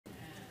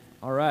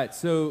All right,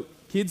 so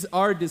kids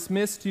are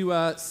dismissed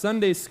to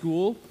Sunday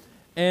school,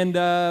 and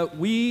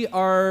we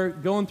are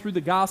going through the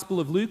Gospel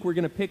of Luke. We're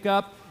going to pick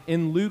up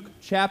in Luke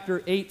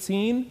chapter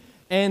 18,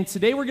 and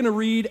today we're going to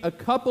read a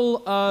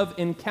couple of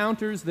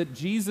encounters that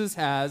Jesus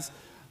has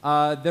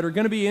that are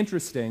going to be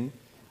interesting.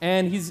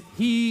 And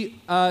he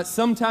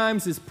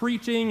sometimes is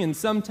preaching, and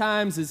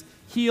sometimes is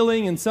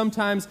healing, and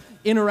sometimes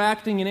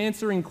interacting and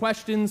answering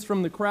questions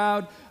from the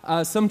crowd.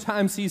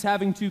 Sometimes he's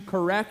having to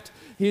correct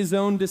his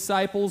own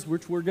disciples,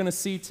 which we're going to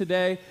see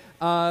today.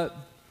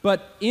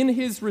 But in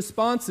his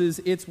responses,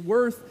 it's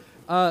worth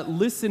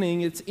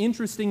listening. It's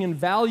interesting and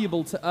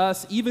valuable to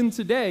us even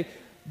today,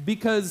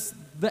 because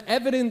the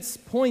evidence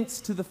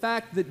points to the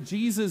fact that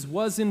Jesus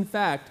was, in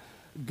fact,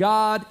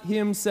 God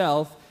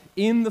himself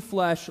in the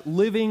flesh,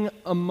 living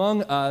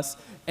among us,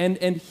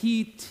 and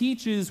he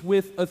teaches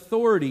with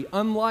authority,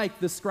 unlike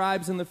the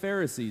scribes and the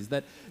Pharisees,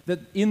 that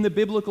in the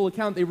biblical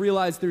account they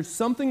realize there's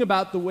something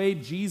about the way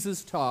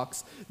Jesus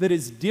talks that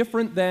is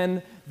different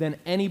than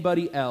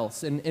anybody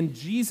else. And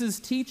Jesus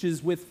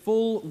teaches with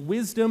full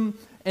wisdom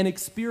and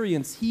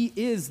experience. He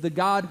is the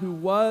God who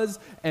was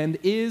and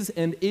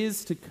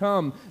is to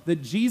come,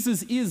 that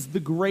Jesus is the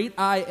great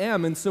I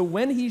am. And so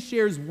when he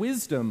shares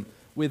wisdom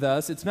with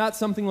us, it's not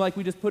something like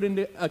we just put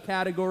into a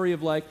category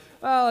of like,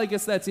 well, I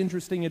guess that's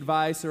interesting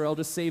advice, or I'll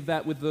just save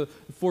that with the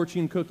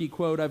fortune cookie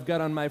quote I've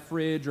got on my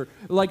fridge, or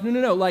like,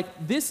 no, like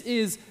this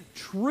is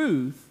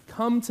truth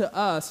come to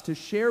us, to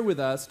share with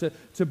us,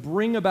 to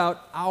bring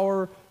about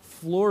our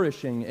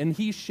flourishing. And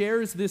he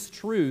shares this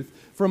truth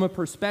from a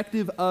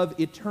perspective of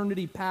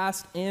eternity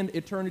past and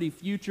eternity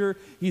future.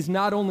 He's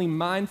not only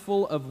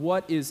mindful of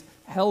what is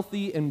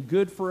healthy and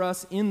good for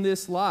us in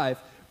this life,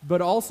 but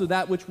also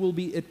that which will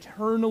be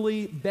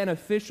eternally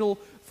beneficial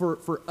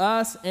for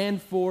us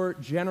and for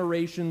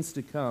generations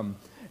to come.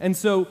 And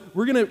so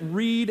we're going to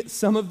read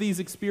some of these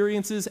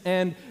experiences,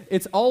 and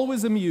it's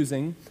always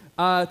amusing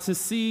to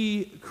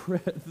see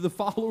the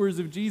followers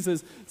of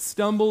Jesus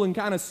stumble and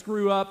kind of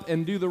screw up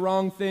and do the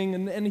wrong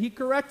thing, and he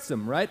corrects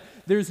them, right?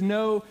 There's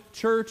no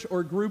church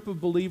or group of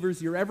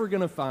believers you're ever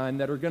going to find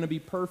that are going to be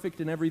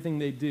perfect in everything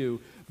they do.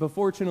 But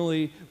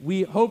fortunately,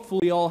 we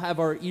hopefully all have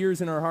our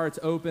ears and our hearts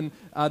open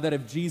that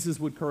if Jesus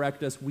would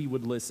correct us, we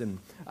would listen.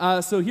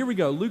 So here we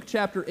go, Luke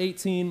chapter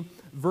 18,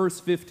 verse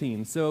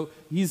 15. So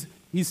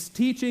he's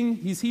teaching,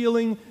 he's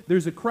healing,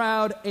 there's a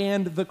crowd,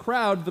 and the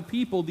crowd, the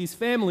people, these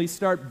families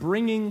start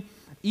bringing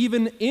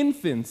even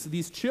infants,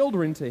 these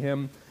children to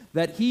him,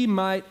 that he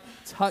might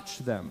touch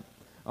them.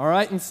 All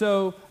right, and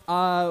so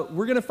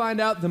we're going to find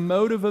out the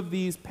motive of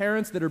these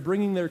parents that are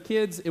bringing their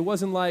kids. It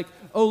wasn't like,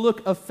 oh,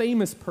 look, a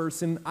famous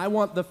person. I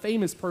want the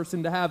famous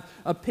person to have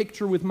a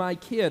picture with my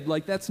kid.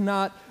 Like, that's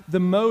not the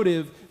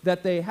motive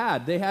that they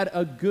had. They had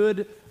a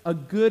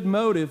good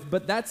motive,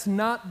 but that's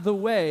not the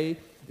way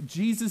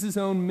Jesus'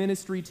 own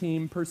ministry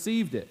team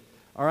perceived it.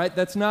 All right,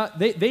 that's not,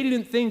 they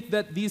didn't think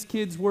that these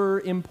kids were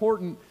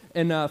important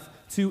enough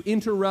to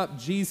interrupt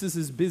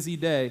Jesus' busy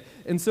day.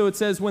 And so it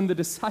says when the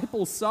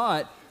disciples saw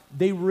it,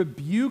 they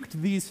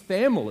rebuked these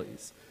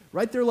families,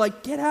 right? They're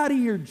like, get out of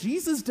here.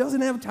 Jesus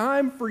doesn't have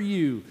time for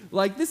you.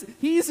 Like this,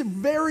 he's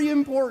very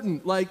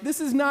important. Like this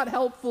is not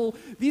helpful.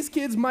 These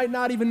kids might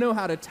not even know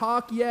how to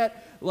talk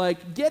yet.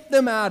 Like get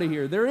them out of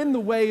here. They're in the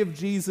way of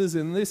Jesus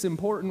and this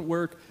important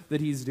work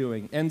that he's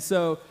doing. And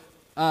so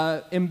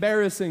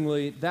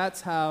embarrassingly, that's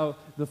how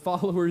the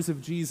followers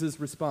of Jesus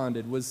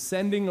responded, was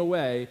sending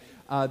away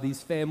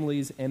these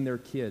families and their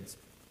kids.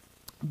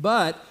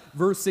 But,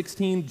 verse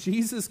 16,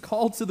 Jesus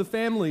called to the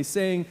family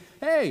saying,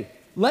 hey,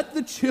 let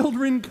the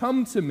children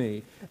come to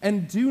me,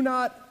 and do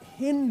not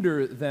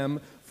hinder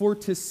them, for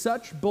to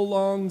such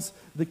belongs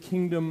the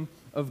kingdom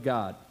of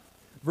God.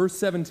 Verse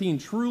 17,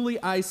 truly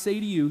I say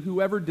to you,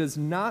 whoever does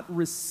not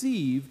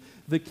receive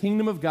the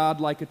kingdom of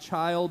God like a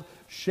child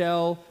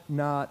shall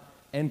not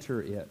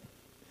enter it.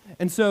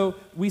 And so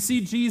we see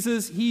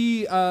Jesus,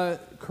 he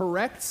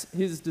corrects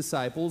his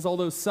disciples,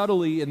 although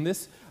subtly in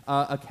this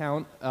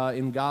account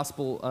in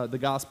the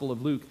Gospel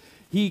of Luke.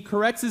 He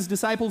corrects his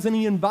disciples and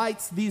he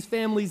invites these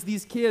families,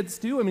 these kids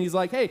to him. And he's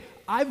like, hey,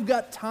 I've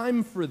got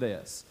time for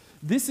this.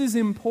 This is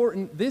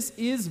important. This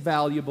is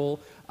valuable.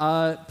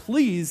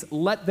 Please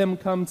let them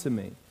come to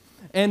me.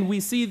 And we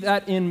see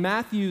that in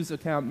Matthew's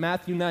account,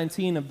 Matthew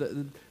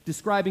 19,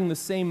 describing the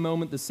same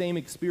moment, the same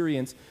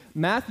experience.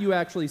 Matthew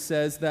actually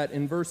says that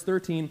in verse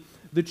 13,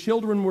 the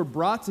children were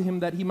brought to him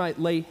that he might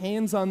lay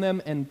hands on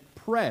them and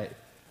pray.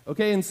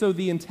 Okay, and so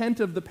the intent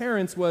of the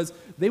parents was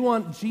they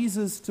want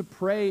Jesus to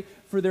pray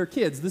for their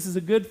kids. This is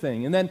a good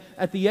thing. And then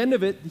at the end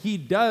of it, he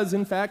does,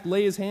 in fact,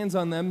 lay his hands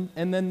on them,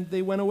 and then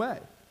they went away.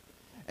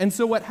 And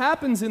so what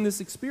happens in this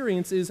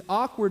experience is,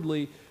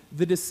 awkwardly,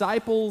 the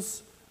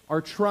disciples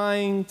are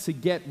trying to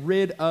get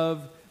rid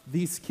of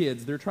these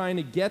kids. They're trying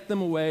to get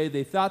them away.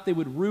 They thought they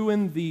would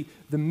ruin the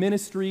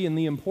ministry and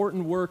the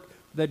important work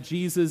that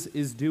Jesus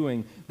is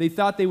doing. They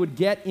thought they would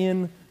get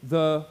in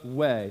the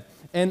way.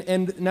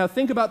 And now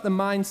think about the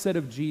mindset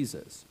of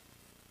Jesus.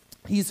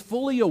 He's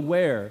fully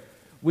aware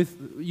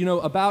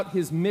about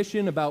his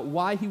mission, about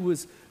why he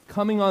was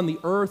coming on the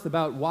earth,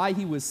 about why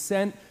he was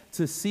sent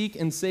to seek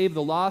and save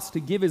the lost, to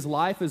give his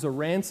life as a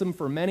ransom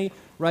for many,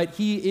 right?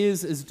 He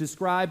is, as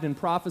described and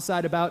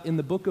prophesied about in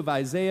the book of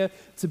Isaiah,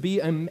 to be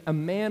a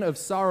man of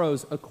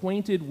sorrows,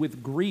 acquainted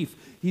with grief.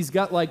 He's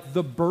got like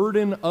the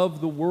burden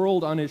of the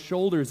world on his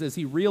shoulders as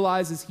he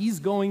realizes he's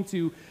going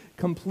to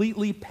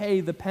completely pay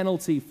the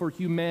penalty for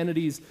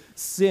humanity's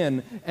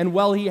sin. And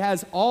while he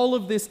has all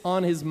of this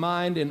on his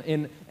mind,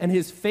 and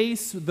his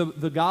face,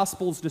 the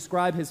Gospels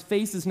describe, his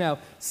face is now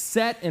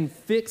set and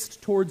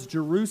fixed towards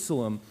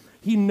Jerusalem.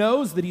 He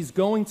knows that he's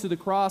going to the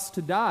cross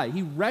to die.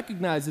 He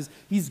recognizes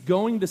he's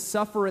going to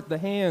suffer at the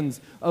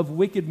hands of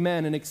wicked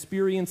men and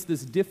experience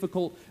this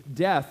difficult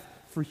death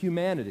for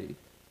humanity.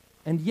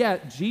 And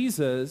yet,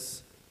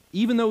 Jesus,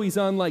 even though he's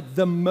on like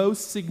the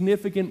most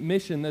significant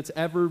mission that's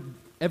ever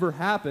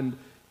happened,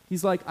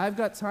 he's like, I've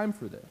got time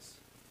for this.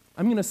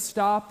 I'm going to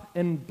stop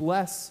and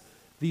bless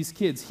these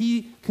kids.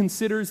 He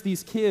considers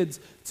these kids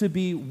to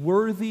be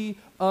worthy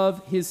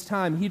of his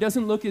time. He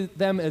doesn't look at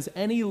them as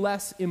any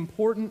less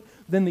important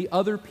than the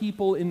other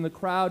people in the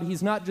crowd.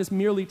 He's not just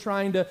merely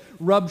trying to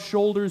rub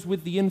shoulders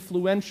with the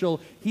influential.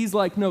 He's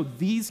like, no,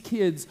 these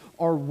kids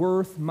are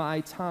worth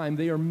my time.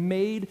 They are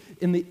made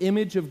in the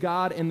image of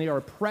God, and they are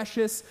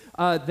precious.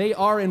 They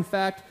are, in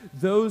fact,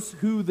 those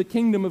who the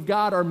kingdom of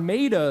God are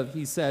made of,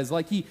 he says.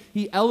 Like he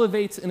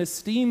elevates and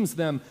esteems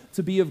them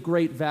to be of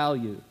great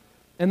value.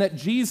 And that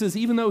Jesus,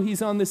 even though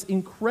he's on this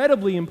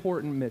incredibly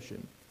important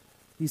mission,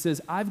 he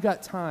says, I've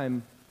got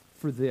time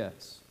for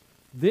this.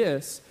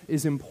 This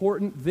is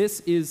important. This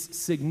is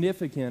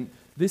significant.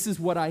 This is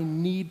what I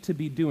need to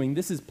be doing.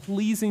 This is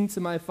pleasing to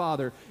my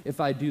Father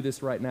if I do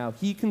this right now.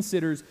 He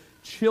considers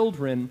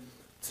children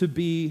to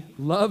be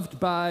loved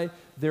by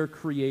their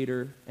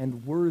Creator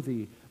and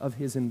worthy of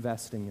his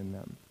investing in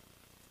them.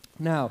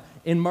 Now,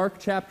 in Mark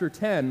chapter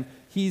 10,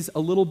 he's a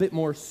little bit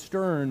more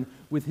stern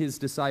with his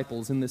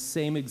disciples in the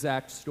same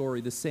exact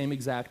story, the same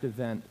exact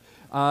event.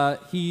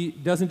 He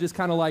doesn't just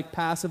kind of like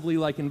passively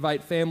like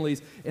invite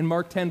families. In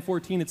Mark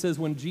 10:14, it says,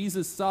 when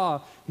Jesus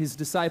saw his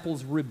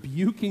disciples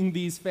rebuking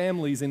these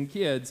families and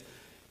kids,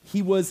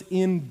 he was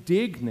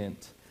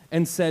indignant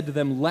and said to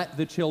them, let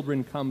the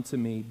children come to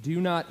me. Do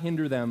not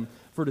hinder them,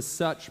 for to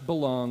such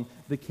belong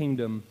the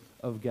kingdom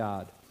of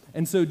God.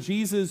 And so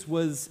Jesus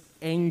was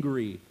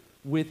angry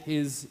with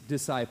his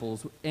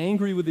disciples,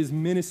 angry with his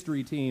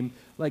ministry team.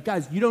 Like,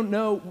 guys, you don't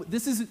know,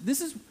 this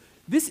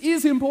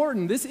is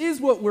important. This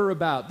is what we're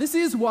about. This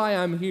is why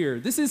I'm here.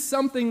 This is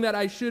something that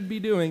I should be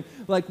doing.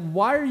 Like,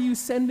 why are you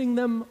sending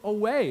them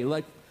away?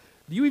 Like,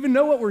 do you even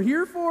know what we're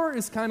here for?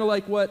 Is kind of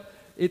like what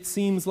it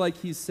seems like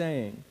he's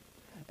saying.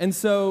 And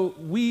so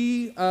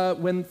we,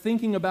 when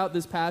thinking about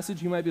this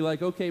passage, you might be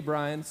like, okay,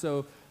 Brian,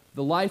 so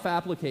the life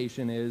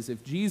application is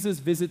if Jesus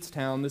visits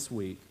town this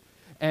week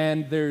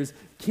and there's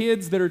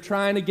kids that are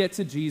trying to get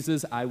to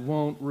Jesus, I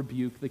won't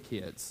rebuke the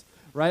kids.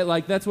 Right?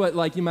 Like, that's what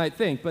like you might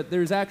think, but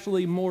there's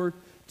actually more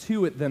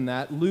to it than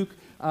that. Luke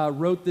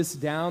wrote this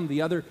down.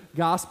 The other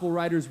gospel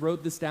writers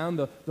wrote this down.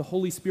 The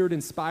Holy Spirit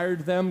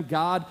inspired them.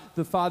 God,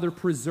 the Father,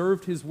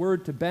 preserved his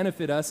word to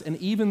benefit us. And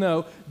even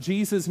though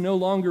Jesus no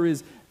longer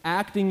is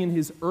acting in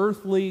his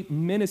earthly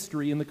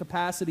ministry in the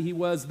capacity he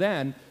was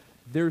then,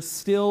 there's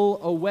still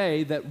a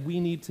way that we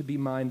need to be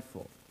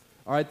mindful.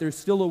 All right? There's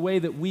still a way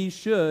that we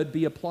should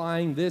be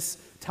applying this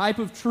type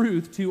of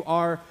truth to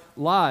our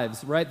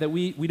lives, right? That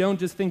we don't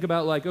just think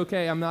about like,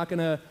 okay, I'm not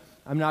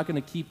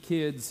gonna keep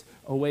kids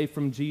away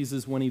from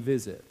Jesus when he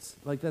visits.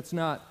 Like, that's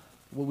not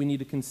what we need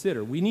to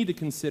consider. We need to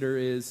consider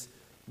is,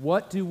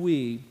 what do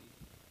we,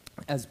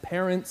 as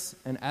parents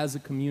and as a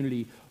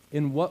community,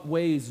 in what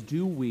ways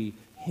do we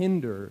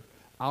hinder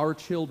our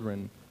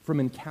children from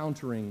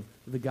encountering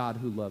the God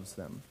who loves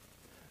them?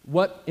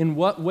 In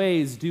what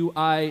ways do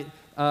I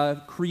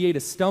create a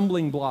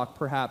stumbling block,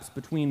 perhaps,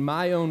 between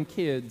my own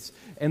kids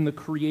and the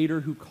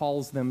Creator who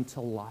calls them to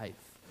life,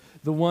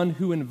 the one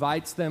who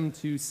invites them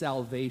to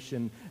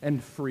salvation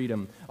and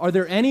freedom? Are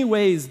there any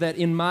ways that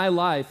in my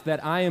life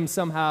that I am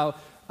somehow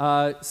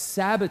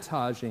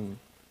sabotaging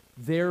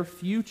their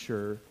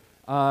future?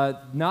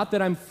 Not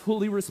that I'm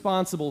fully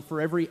responsible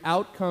for every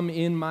outcome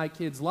in my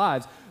kids'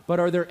 lives, but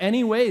are there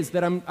any ways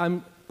that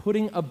I'm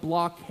putting a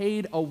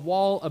blockade, a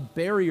wall, a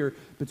barrier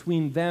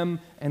between them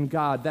and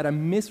God, that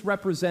I'm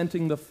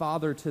misrepresenting the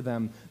Father to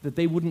them, that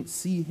they wouldn't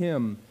see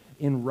him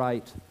in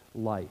right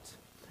light?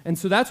 And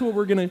so that's what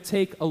we're going to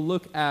take a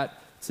look at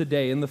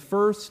today. And the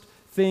first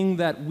thing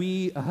that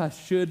we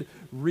should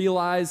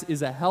realize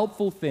is a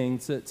helpful thing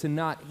to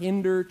not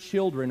hinder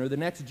children or the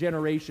next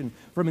generation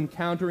from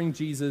encountering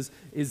Jesus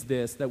is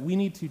this, that we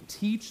need to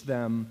teach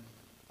them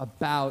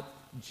about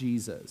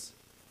Jesus.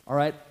 All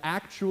right?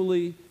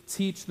 Actually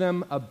teach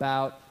them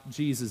about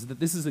Jesus, that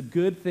this is a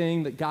good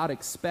thing that God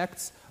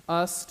expects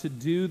us to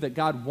do, that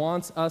God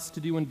wants us to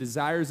do and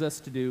desires us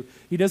to do.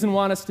 He doesn't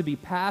want us to be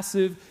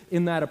passive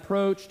in that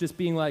approach, just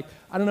being like,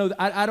 I don't know,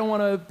 I don't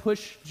want to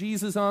push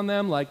Jesus on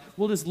them, like,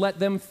 we'll just let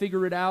them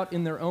figure it out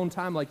in their own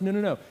time. Like,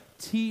 no.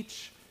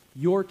 Teach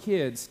your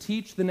kids,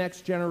 teach the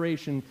next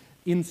generation,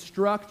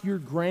 instruct your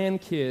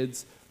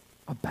grandkids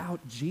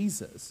about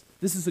Jesus.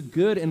 This is a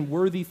good and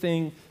worthy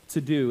thing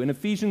to do. In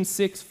Ephesians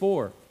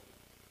 6:4,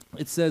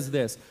 it says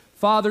this,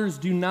 "Fathers,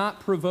 do not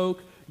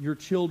provoke your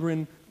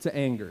children to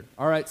anger."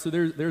 All right, so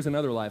there's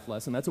another life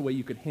lesson. That's a way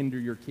you could hinder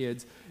your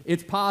kids.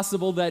 It's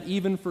possible that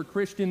even for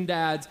Christian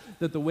dads,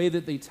 that the way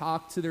that they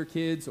talk to their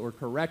kids or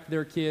correct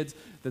their kids,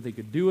 that they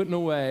could do it in a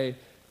way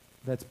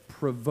that's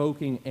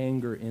provoking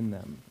anger in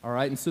them. All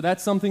right, and so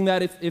that's something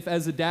that if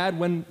as a dad,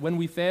 when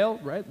we fail,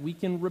 right, we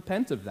can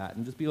repent of that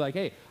and just be like,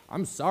 hey,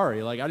 I'm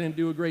sorry, like I didn't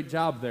do a great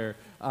job there.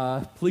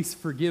 Please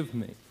forgive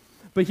me.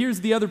 But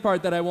here's the other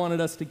part that I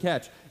wanted us to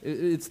catch.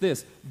 It's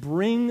this: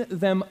 bring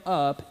them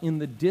up in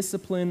the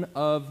discipline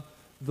of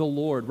the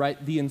Lord,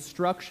 right? The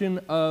instruction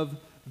of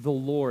the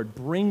Lord.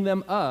 Bring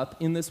them up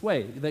in this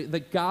way.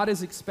 That God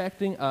is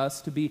expecting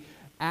us to be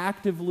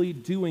actively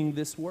doing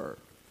this work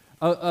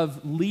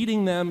of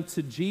leading them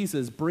to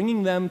Jesus,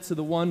 bringing them to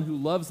the one who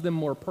loves them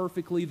more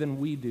perfectly than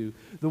we do,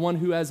 the one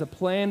who has a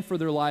plan for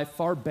their life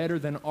far better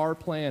than our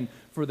plan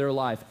for their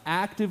life.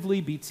 Actively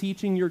be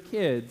teaching your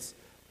kids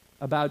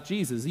about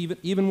Jesus,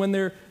 even when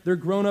they're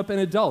grown up and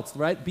adults,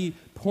 right? Be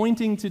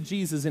pointing to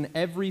Jesus in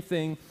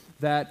everything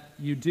that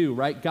you do,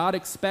 right? God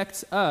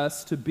expects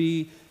us to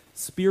be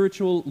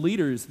spiritual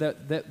leaders,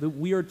 that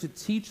we are to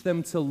teach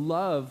them to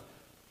love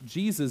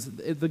Jesus,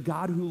 the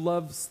God who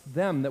loves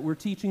them, that we're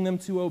teaching them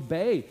to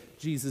obey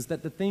Jesus,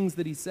 that the things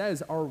that he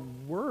says are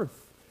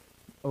worth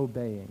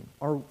obeying,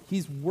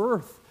 he's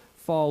worth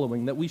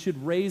following, that we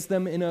should raise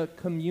them in a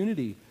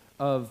community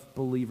of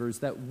believers,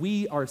 that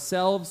we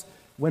ourselves,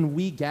 when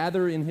we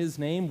gather in his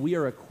name, we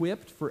are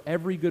equipped for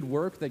every good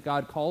work that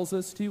God calls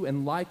us to,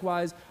 and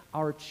likewise,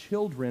 our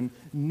children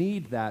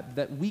need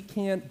that we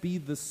can't be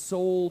the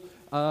sole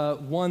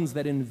ones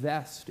that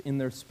invest in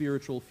their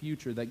spiritual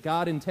future, that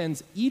God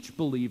intends each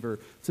believer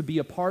to be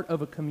a part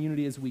of a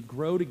community as we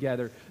grow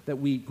together, that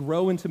we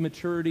grow into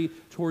maturity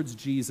towards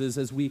Jesus,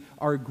 as we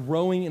are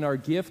growing in our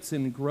gifts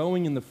and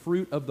growing in the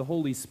fruit of the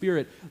Holy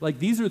Spirit. Like,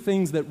 these are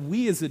things that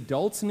we as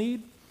adults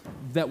need,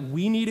 that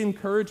we need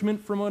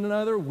encouragement from one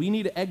another, we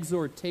need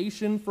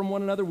exhortation from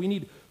one another, we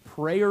need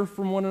prayer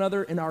from one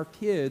another, and our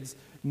kids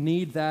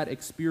need that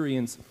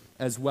experience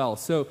as well.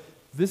 So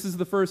this is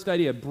the first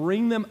idea.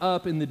 Bring them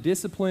up in the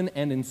discipline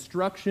and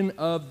instruction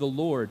of the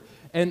Lord.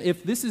 And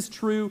if this is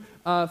true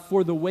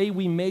for the way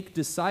we make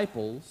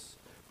disciples,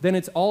 then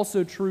it's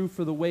also true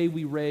for the way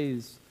we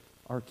raise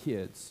our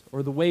kids,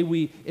 or the way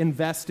we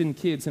invest in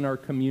kids in our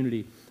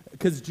community.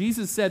 Because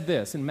Jesus said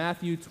this in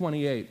Matthew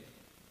 28,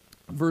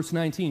 verse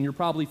 19. You're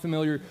probably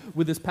familiar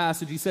with this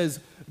passage. He says,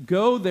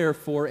 "Go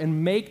therefore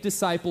and make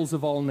disciples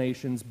of all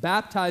nations,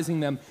 baptizing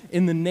them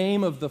in the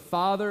name of the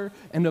Father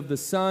and of the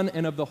Son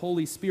and of the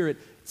Holy Spirit,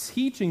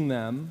 teaching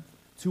them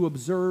to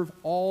observe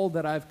all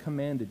that I've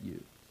commanded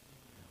you."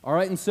 All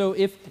right, and so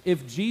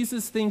if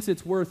Jesus thinks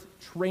it's worth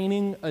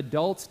training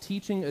adults,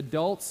 teaching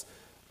adults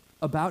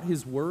about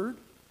his word,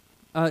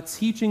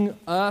 teaching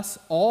us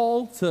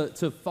all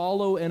to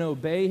follow and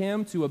obey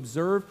him, to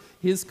observe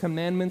his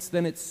commandments,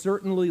 then it's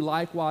certainly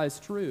likewise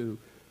true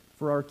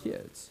for our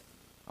kids.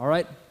 All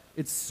right?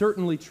 It's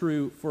certainly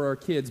true for our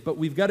kids, but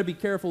we've got to be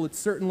careful. It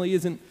certainly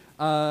isn't,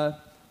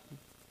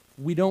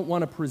 we don't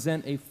want to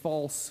present a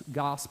false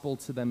gospel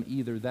to them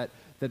either, that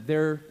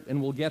they're,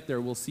 and we'll get there,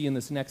 we'll see in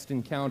this next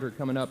encounter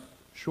coming up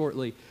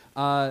shortly,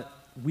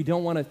 we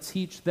don't want to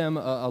teach them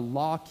a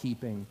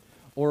law-keeping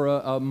or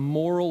a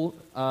moral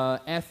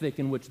ethic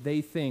in which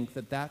they think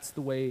that that's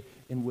the way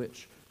in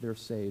which they're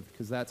saved,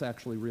 because that's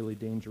actually really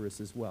dangerous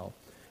as well.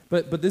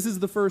 But this is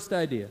the first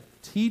idea.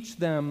 Teach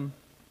them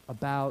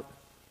about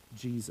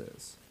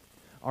Jesus.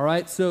 All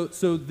right, so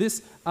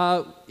this,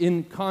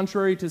 in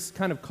contrary to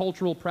kind of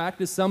cultural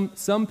practice,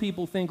 some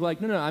people think like,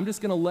 no, I'm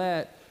just going to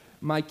let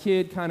my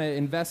kid kind of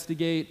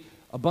investigate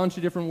a bunch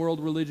of different world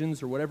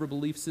religions or whatever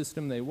belief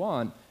system they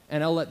want,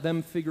 and I'll let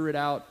them figure it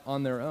out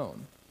on their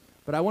own.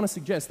 But I want to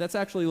suggest that's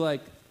actually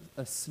like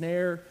a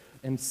snare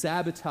and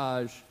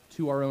sabotage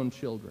to our own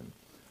children.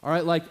 All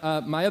right, like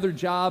my other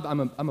job,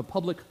 I'm a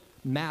public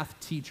math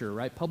teacher,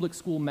 right? Public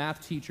school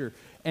math teacher.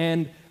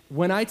 And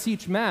when I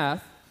teach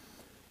math,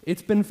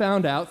 it's been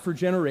found out for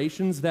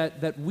generations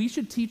that we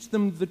should teach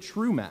them the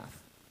true math.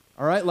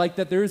 All right, like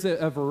that there's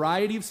a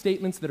variety of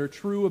statements that are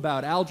true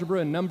about algebra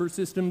and number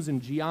systems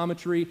and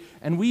geometry.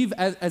 And we've,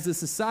 as a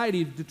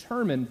society,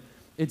 determined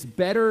it's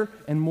better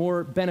and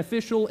more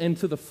beneficial and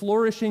to the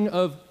flourishing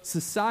of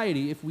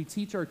society if we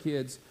teach our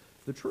kids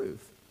the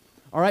truth.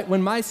 All right,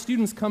 when my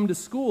students come to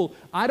school,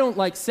 I don't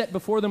like set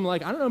before them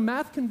like, I don't know,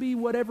 math can be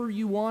whatever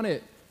you want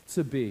it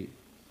to be.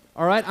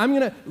 All right, I'm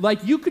going to,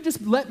 like, you could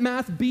just let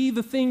math be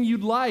the thing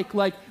you'd like.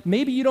 Like,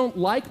 maybe you don't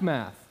like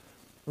math,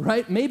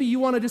 right? Maybe you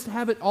want to just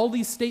have it, all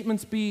these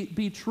statements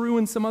be true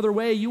in some other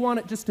way. You want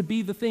it just to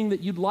be the thing that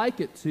you'd like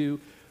it to.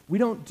 We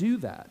don't do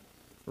that.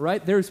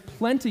 Right? There's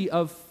plenty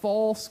of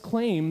false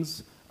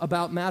claims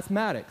about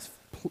mathematics.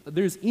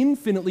 There's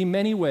infinitely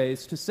many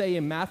ways to say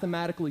a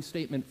mathematically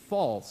statement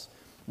false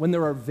when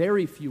there are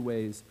very few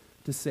ways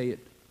to say it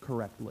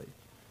correctly.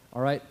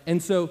 All right?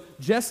 And so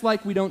just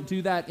like we don't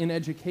do that in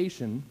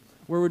education,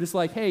 where we're just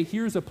like, hey,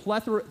 here's a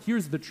plethora,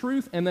 here's the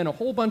truth, and then a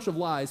whole bunch of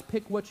lies.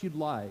 Pick what you'd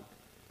like.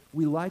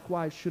 We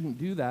likewise shouldn't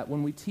do that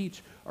when we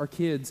teach our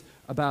kids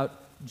about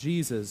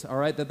Jesus, all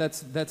right?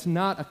 That's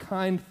not a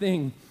kind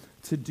thing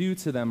to do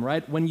to them,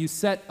 right? When you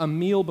set a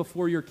meal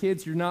before your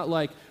kids, you're not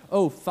like,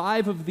 oh,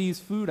 5 of these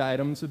food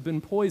items have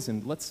been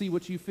poisoned. Let's see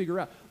what you figure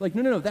out. Like,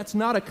 no, that's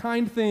not a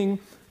kind thing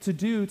to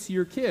do to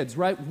your kids,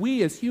 right?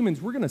 We as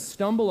humans, we're going to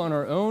stumble on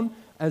our own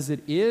as it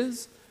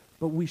is,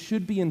 but we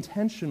should be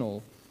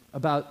intentional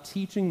about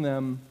teaching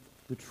them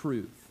the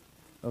truth,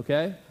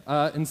 okay?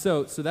 And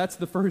so that's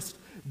the first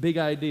big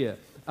idea.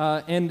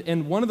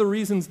 And one of the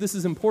reasons this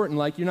is important,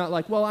 like you're not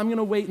like, well, I'm going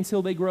to wait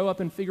until they grow up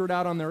and figure it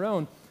out on their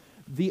own.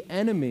 The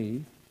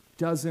enemy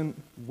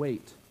doesn't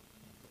wait.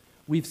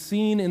 We've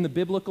seen in the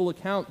biblical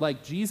account,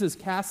 like Jesus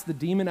cast the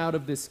demon out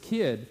of this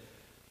kid,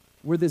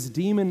 where this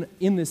demon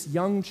in this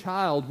young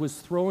child was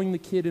throwing the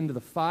kid into the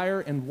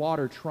fire and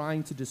water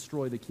trying to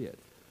destroy the kid.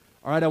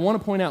 All right, I want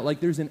to point out, like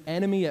there's an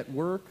enemy at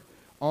work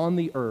on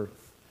the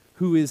earth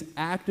who is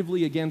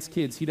actively against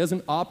kids. He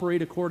doesn't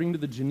operate according to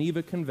the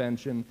Geneva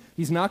Convention.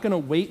 He's not going to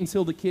wait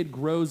until the kid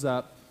grows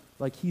up.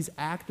 Like he's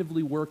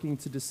actively working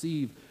to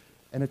deceive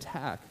and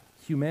attack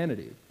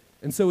humanity.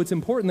 And so it's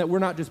important that we're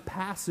not just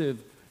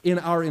passive in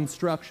our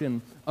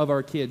instruction of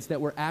our kids, that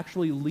we're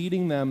actually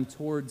leading them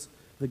towards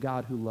the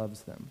God who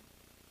loves them.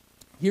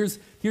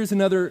 Here's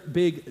another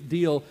big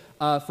deal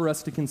for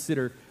us to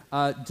consider.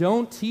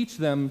 Don't teach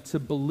them to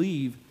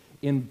believe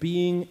in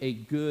being a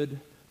good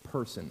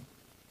person.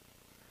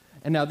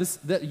 And now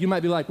you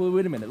might be like, well,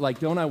 wait a minute. Like,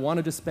 don't I want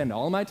to just spend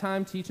all my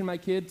time teaching my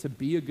kid to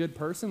be a good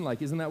person?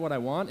 Like, isn't that what I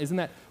want? Isn't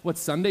that what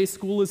Sunday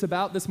school is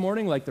about this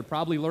morning? Like, they're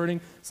probably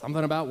learning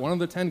something about one of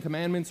the 10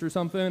 Commandments or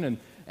something.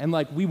 And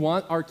like, we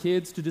want our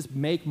kids to just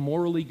make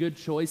morally good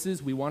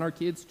choices. We want our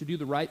kids to do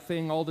the right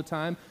thing all the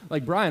time.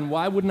 Like, Brian,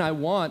 why wouldn't I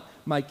want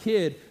my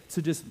kid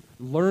to just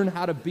learn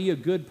how to be a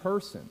good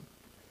person?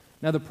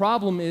 Now, the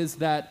problem is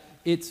that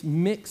it's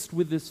mixed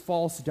with this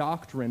false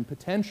doctrine,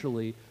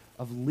 potentially,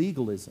 of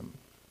legalism,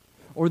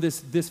 or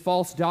this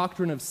false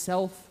doctrine of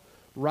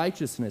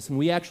self-righteousness. And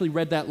we actually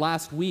read that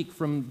last week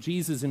from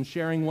Jesus in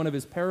sharing one of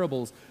his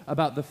parables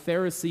about the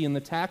Pharisee and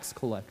the tax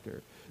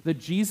collector, that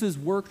Jesus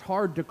worked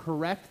hard to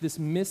correct this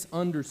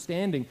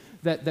misunderstanding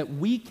that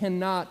we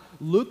cannot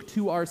look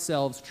to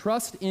ourselves,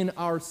 trust in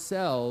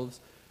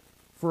ourselves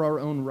for our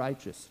own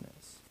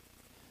righteousness,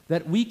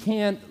 that we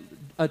can't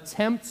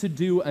attempt to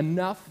do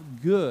enough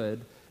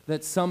good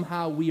that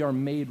somehow we are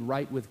made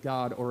right with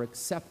God or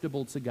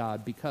acceptable to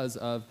God because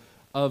of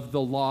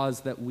the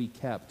laws that we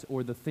kept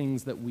or the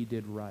things that we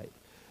did right.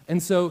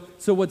 And so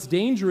what's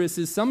dangerous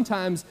is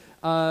sometimes,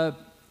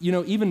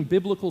 even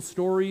biblical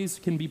stories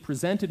can be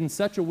presented in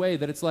such a way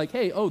that it's like,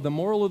 hey, the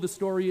moral of the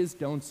story is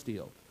don't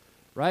steal,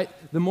 right?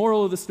 The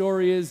moral of the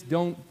story is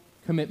don't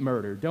commit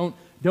murder.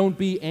 Don't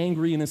be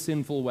angry in a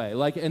sinful way.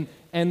 Like,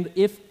 and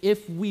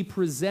if we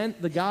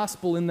present the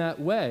gospel in that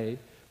way,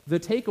 the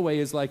takeaway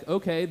is like,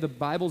 okay, the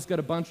Bible's got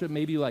a bunch of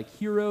maybe like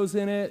heroes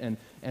in it,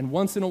 and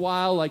once in a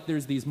while, like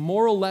there's these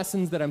moral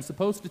lessons that I'm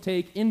supposed to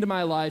take into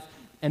my life,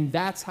 and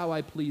that's how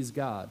I please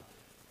God,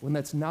 when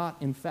that's not,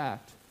 in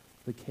fact,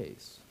 the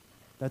case.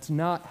 That's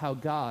not how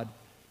God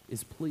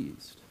is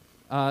pleased.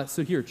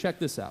 So here, check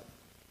this out.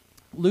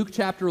 Luke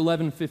chapter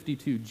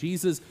 11:52,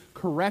 Jesus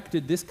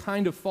corrected this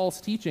kind of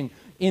false teaching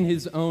in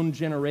his own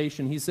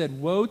generation. He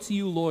said, "Woe to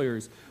you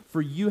lawyers,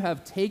 for you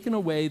have taken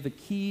away the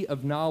key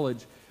of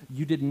knowledge.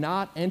 You did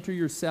not enter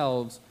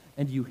yourselves,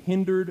 and you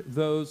hindered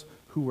those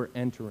who were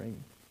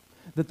entering."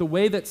 That the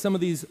way that some of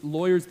these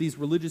lawyers, these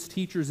religious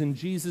teachers in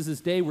Jesus'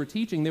 day were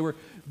teaching,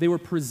 they were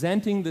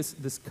presenting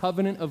this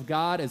covenant of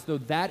God as though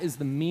that is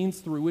the means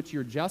through which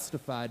you're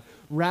justified,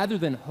 rather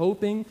than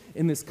hoping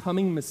in this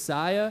coming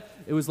Messiah.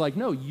 It was like,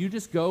 no, you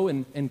just go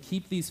and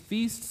keep these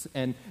feasts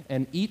and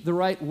eat the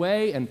right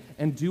way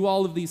and do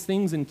all of these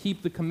things and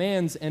keep the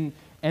commands, and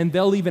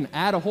they'll even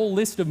add a whole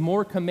list of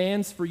more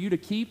commands for you to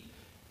keep.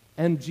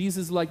 And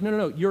Jesus is like,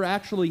 no, you're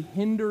actually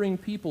hindering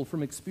people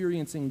from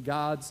experiencing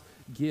God's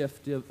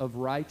gift of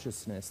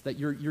righteousness, that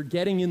you're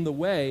getting in the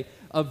way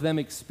of them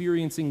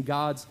experiencing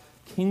God's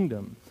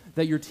kingdom,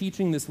 that you're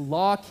teaching this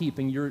law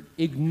keeping, you're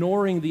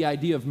ignoring the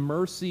idea of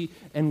mercy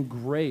and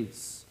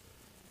grace,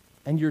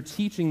 and you're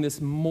teaching this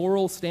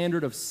moral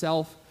standard of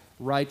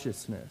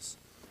self-righteousness.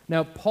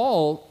 Now,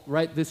 Paul,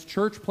 right, this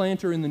church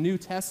planter in the New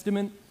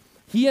Testament,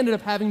 he ended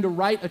up having to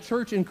write a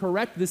church and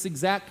correct this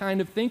exact kind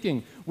of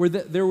thinking, where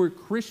there were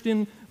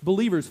Christian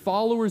believers,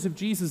 followers of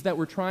Jesus, that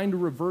were trying to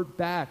revert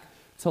back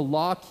to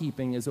law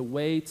keeping as a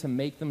way to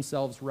make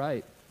themselves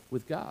right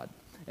with God.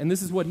 And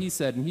this is what he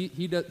said. And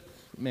he does,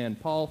 man,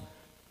 Paul,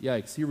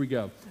 yikes, here we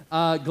go.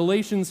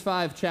 Galatians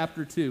 5,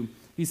 chapter 2,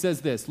 he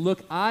says this,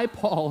 "Look, I,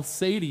 Paul,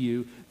 say to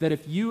you that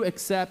if you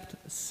accept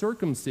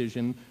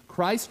circumcision,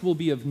 Christ will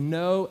be of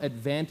no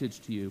advantage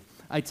to you.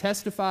 I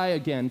testify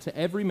again to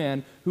every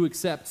man who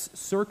accepts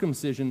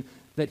circumcision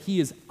that he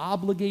is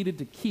obligated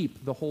to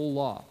keep the whole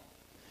law.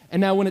 And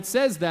now when it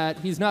says that,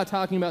 he's not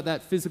talking about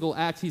that physical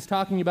act. He's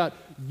talking about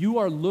you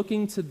are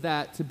looking to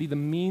that to be the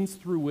means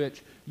through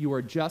which you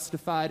are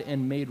justified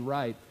and made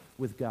right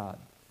with God.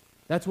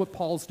 That's what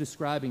Paul's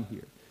describing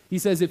here. He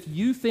says if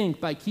you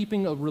think by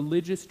keeping a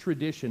religious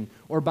tradition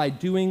or by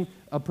doing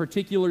a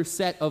particular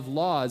set of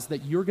laws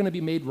that you're going to be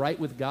made right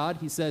with God,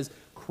 he says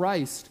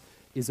Christ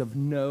is of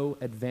no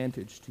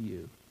advantage to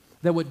you.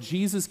 That what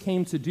Jesus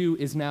came to do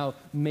is now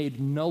made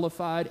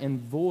nullified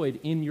and void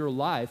in your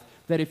life,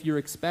 that if you're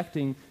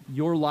expecting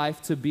your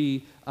life to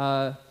be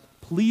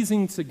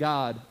pleasing to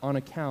God on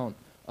account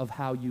of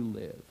how you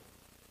live.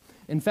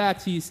 In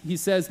fact, he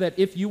says that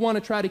if you want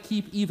to try to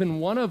keep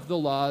even one of the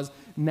laws,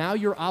 now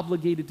you're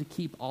obligated to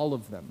keep all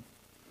of them.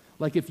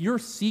 Like if you're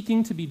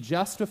seeking to be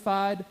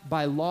justified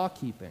by law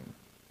keeping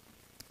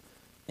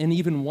in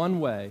even one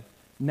way,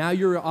 now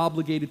you're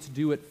obligated to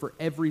do it for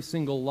every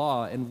single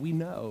law, and we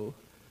know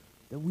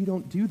that we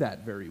don't do that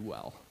very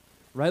well,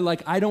 right?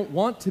 Like I don't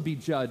want to be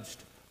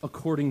judged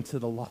according to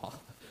the law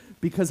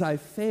because I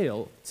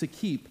fail to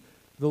keep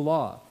the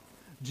law.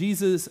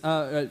 Jesus,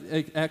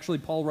 actually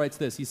Paul writes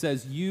this, he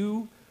says,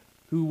 you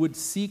who would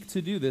seek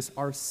to do this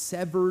are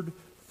severed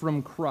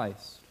from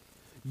Christ.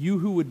 You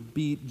who would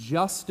be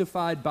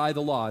justified by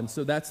the law. And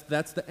so that's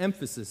the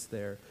emphasis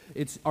there.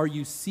 It's, are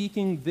you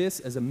seeking this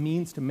as a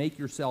means to make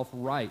yourself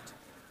right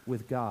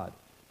with God?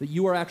 That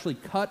you are actually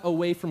cut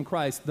away from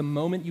Christ the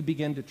moment you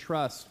begin to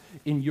trust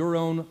in your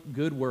own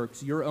good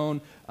works, your own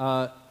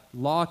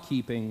law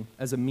keeping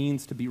as a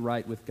means to be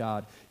right with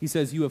God. He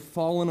says you have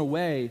fallen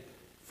away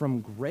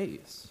from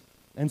grace.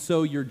 And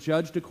so you're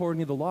judged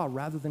according to the law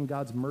rather than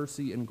God's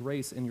mercy and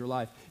grace in your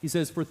life. He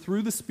says, for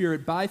through the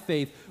Spirit, by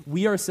faith,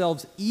 we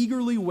ourselves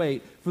eagerly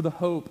wait for the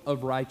hope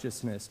of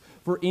righteousness.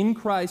 For in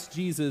Christ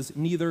Jesus,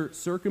 neither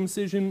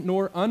circumcision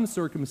nor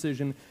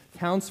uncircumcision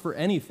counts for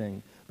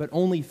anything, but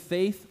only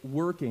faith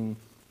working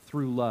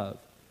through love.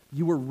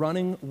 You were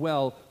running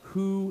well.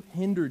 Who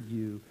hindered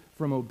you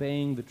from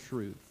obeying the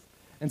truth?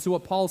 And so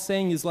what Paul's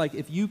saying is like,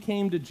 if you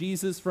came to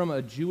Jesus from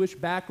a Jewish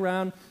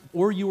background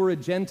or you were a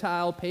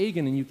Gentile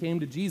pagan and you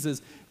came to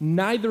Jesus,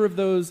 neither of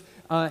those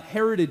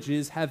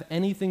heritages have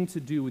anything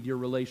to do with your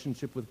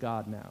relationship with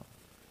God now.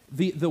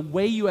 The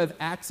way you have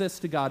access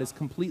to God is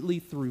completely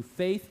through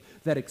faith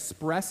that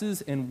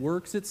expresses and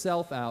works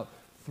itself out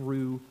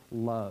through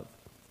love.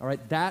 All right,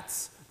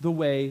 that's the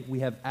way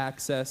we have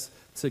access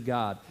to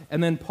God.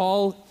 And then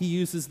Paul, he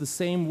uses the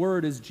same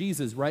word as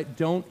Jesus, right?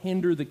 Don't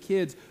hinder the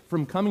kids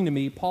from coming to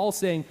me. Paul's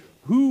saying,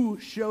 who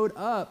showed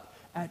up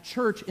at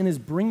church and is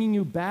bringing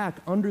you back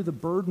under the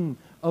burden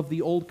of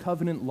the old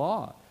covenant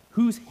law?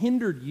 Who's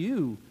hindered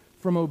you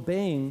from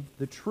obeying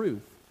the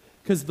truth?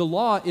 Because the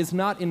law is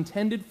not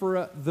intended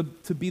for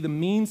to be the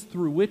means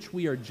through which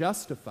we are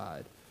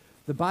justified.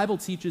 The Bible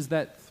teaches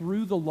that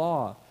through the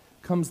law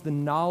comes the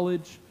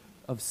knowledge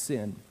of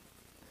sin.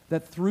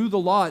 That through the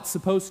law, it's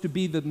supposed to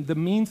be the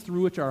means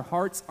through which our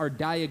hearts are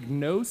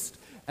diagnosed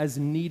as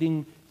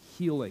needing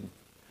healing.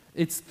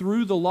 It's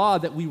through the law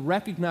that we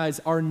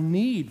recognize our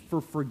need for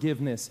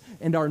forgiveness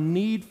and our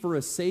need for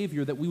a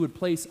Savior, that we would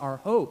place our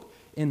hope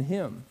in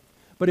Him.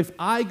 But if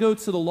I go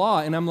to the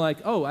law and I'm like,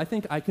 oh, I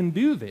think I can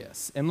do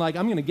this, and like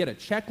I'm going to get a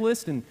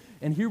checklist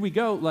and here we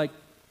go, like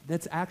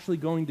that's actually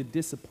going to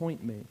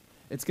disappoint me.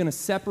 It's going to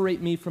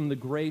separate me from the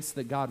grace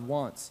that God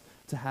wants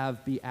to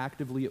have be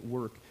actively at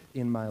work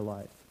in my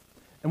life.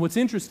 And what's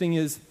interesting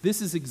is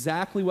this is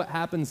exactly what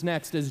happens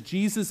next as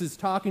Jesus is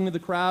talking to the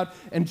crowd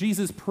and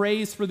Jesus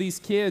prays for these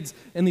kids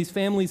and these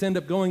families end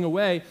up going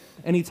away,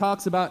 and he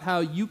talks about how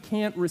you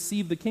can't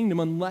receive the kingdom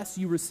unless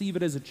you receive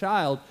it as a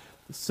child.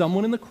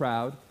 Someone in the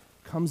crowd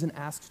comes and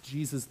asks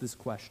Jesus this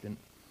question.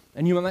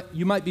 And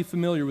you might be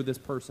familiar with this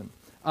person.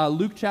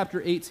 Luke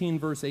chapter 18,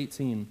 verse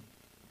 18.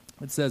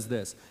 It says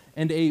this,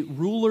 and a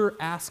ruler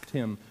asked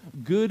him,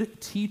 "Good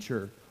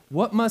teacher,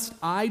 what must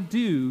I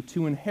do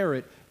to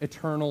inherit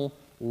eternal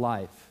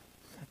life?"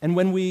 And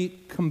when we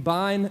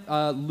combine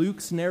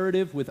Luke's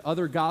narrative with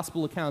other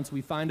gospel accounts,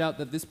 we find out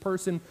that this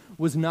person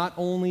was not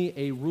only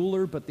a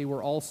ruler, but they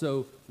were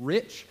also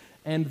rich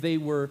and they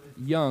were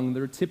young.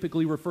 They're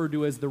typically referred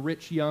to as the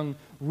rich young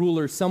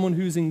ruler, someone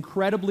who's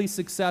incredibly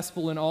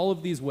successful in all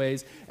of these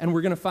ways. And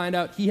we're going to find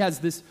out he has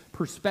this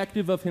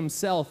perspective of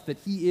himself that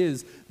he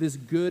is this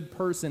good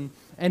person.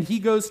 And he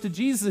goes to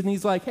Jesus and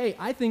he's like, hey,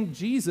 I think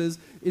Jesus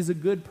is a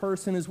good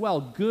person as well.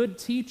 Good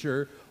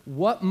teacher,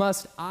 what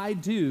must I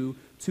do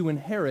to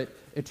inherit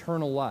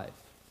eternal life?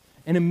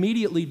 And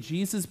immediately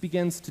Jesus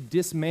begins to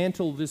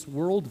dismantle this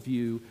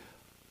worldview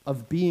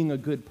of being a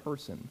good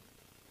person.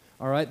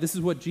 All right, this is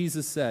what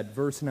Jesus said,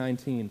 verse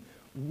 19.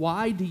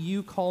 Why do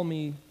you call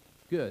me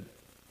good?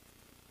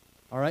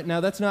 All right, now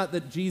that's not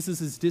that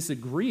Jesus is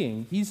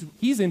disagreeing.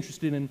 He's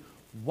interested in,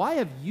 why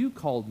have you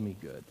called me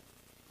good?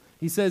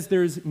 He says,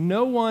 there's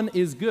no one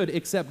is good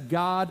except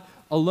God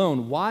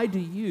alone. Why do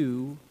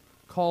you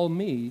call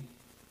me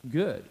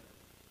good?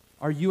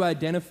 Are you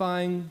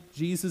identifying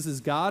Jesus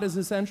as God is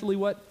essentially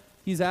what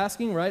he's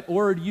asking, right?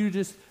 Or do you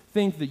just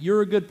think that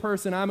you're a good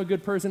person, I'm a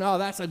good person. Oh,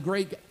 that's a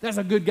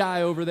good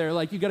guy over there.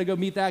 Like, you got to go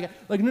meet that guy.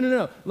 Like,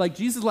 no. Like,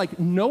 Jesus is like,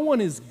 no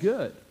one is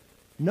good.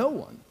 No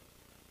one.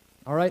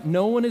 All right?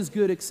 No one is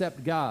good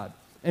except God.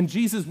 And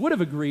Jesus would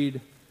have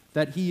agreed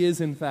that he is,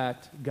 in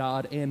fact,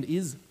 God and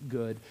is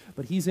good.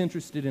 But he's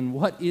interested in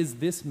what is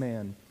this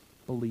man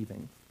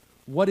believing?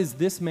 What is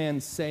this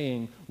man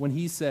saying when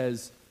he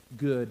says,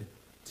 good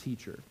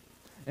teacher?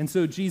 And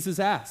so Jesus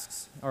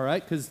asks, all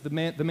right, because the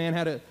man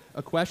had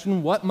a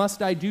question, what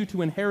must I do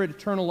to inherit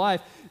eternal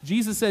life?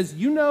 Jesus says,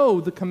 you know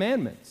the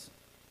commandments.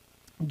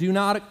 Do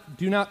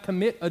not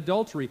commit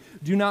adultery.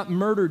 Do not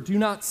murder. Do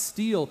not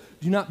steal.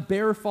 Do not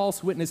bear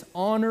false witness.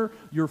 Honor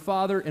your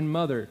father and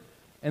mother.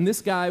 And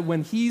this guy,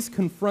 when he's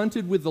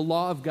confronted with the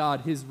law of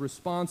God, his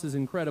response is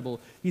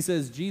incredible. He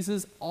says,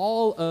 Jesus,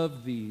 all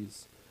of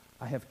these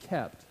I have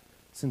kept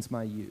since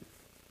my youth.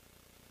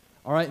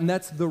 All right, and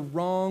that's the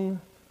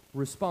wrong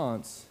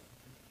response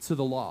to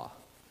the law.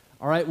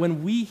 All right,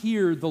 when we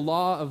hear the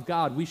law of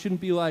God, we shouldn't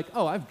be like,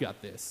 oh, I've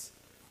got this.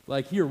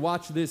 Like, here,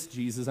 watch this,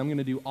 Jesus. I'm going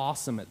to do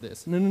awesome at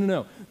this.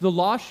 No. The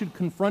law should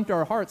confront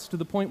our hearts to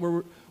the point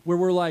where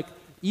we're like,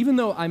 even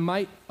though I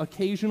might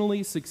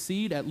occasionally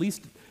succeed, at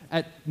least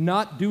at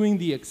not doing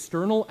the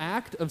external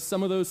act of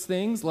some of those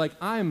things, like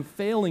I'm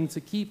failing to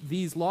keep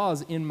these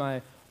laws in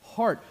my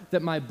heart,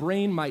 that my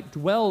brain might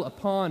dwell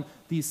upon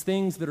these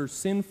things that are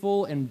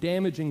sinful and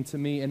damaging to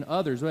me and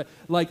others.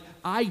 Like,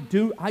 I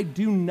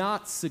do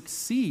not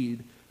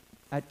succeed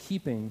at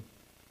keeping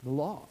the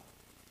law.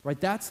 Right?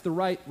 That's the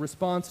right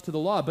response to the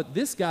law. But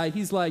this guy,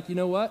 he's like, you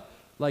know what?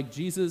 Like,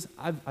 Jesus,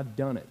 I've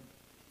done it.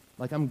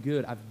 Like, I'm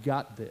good. I've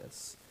got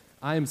this.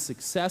 I am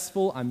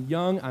successful. I'm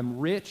young. I'm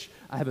rich.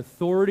 I have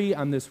authority.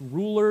 I'm this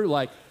ruler.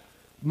 Like,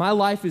 my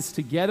life is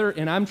together,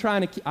 and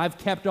I've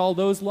kept all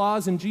those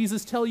laws. And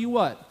Jesus, tell you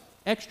what,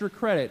 extra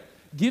credit.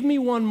 Give me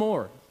one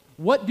more.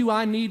 What do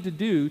I need to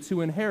do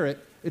to inherit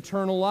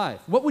eternal life?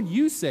 What would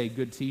you say,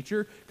 good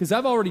teacher? Because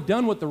I've already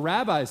done what the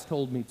rabbis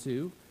told me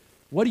to.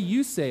 What do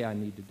you say I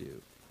need to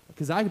do?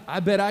 Because I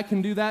bet I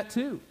can do that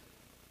too.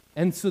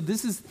 And so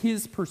this is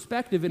his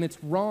perspective, and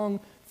it's wrong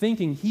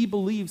thinking. He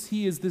believes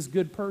he is this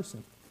good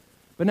person.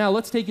 But now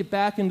let's take it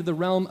back into the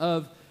realm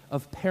of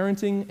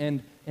parenting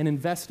and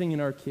investing in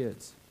our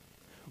kids.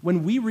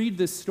 When we read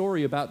this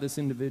story about this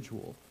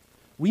individual,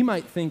 we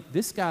might think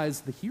this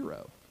guy's the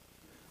hero.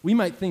 We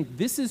might think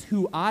this is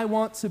who I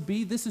want to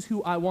be. This is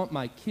who I want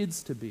my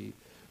kids to be.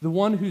 The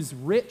one who's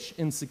rich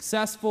and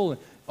successful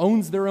and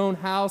owns their own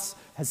house,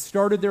 has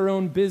started their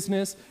own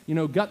business,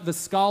 got the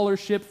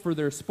scholarship for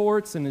their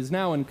sports and is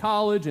now in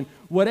college and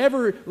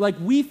whatever. Like,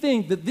 we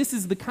think that this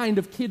is the kind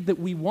of kid that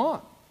we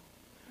want.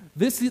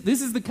 This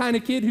is the kind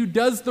of kid who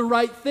does the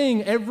right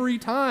thing every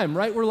time,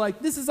 right? We're like,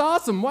 this is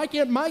awesome. Why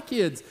can't my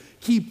kids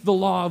keep the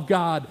law of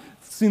God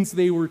since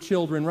they were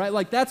children, right?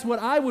 Like, that's what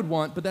I would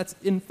want, but that's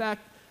in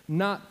fact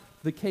not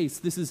the case.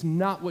 This is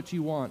not what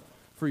you want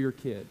for your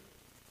kid.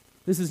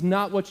 This is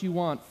not what you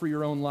want for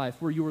your own life,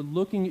 where you are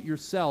looking at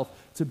yourself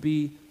to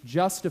be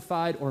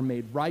justified or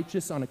made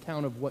righteous on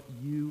account of what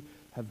you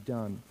have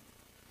done.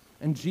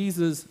 And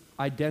Jesus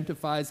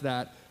identifies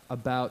that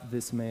about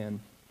this man.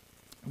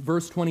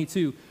 Verse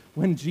 22,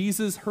 when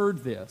Jesus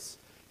heard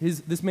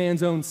this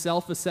man's own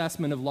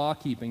self-assessment of law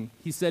keeping,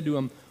 he said to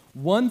him,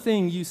 one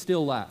thing you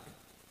still lack,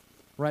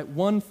 right?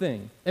 One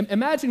thing.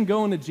 Imagine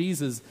going to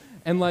Jesus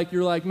and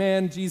you're like,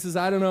 man, Jesus,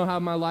 I don't know how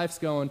my life's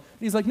going. And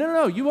he's like,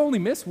 no, you only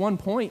missed 1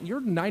 point. You're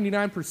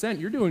 99%.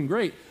 You're doing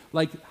great.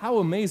 Like, how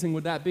amazing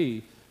would that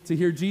be to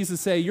hear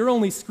Jesus say, you're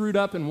only screwed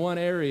up in one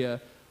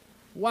area?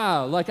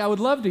 Wow, like, I would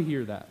love to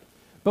hear that.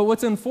 But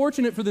what's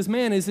unfortunate for this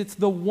man is it's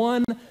the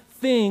one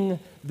thing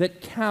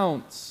that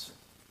counts.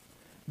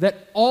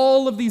 That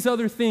all of these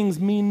other things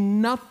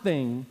mean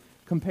nothing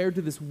compared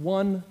to this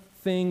one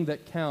thing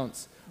that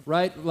counts,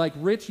 right? Like,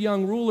 rich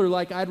young ruler,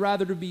 like, I'd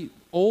rather to be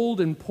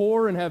old and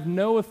poor and have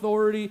no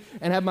authority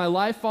and have my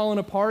life fallen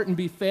apart and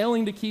be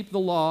failing to keep the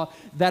law,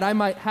 that I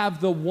might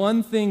have the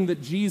one thing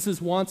that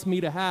Jesus wants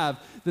me to have,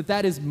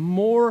 that is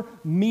more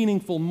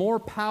meaningful, more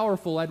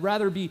powerful. I'd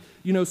rather be,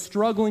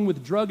 struggling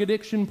with drug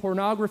addiction,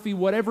 pornography,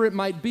 whatever it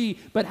might be,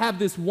 but have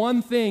this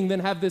one thing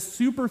than have this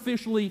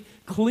superficially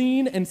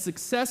clean and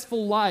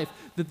successful life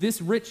that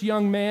this rich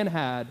young man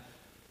had,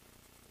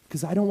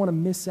 because I don't want to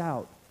miss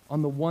out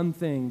on the one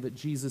thing that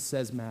Jesus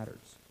says matters.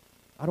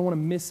 I don't want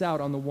to miss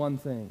out on the one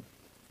thing.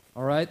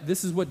 All right?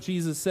 This is what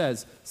Jesus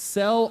says.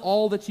 Sell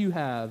all that you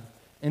have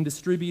and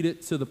distribute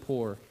it to the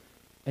poor,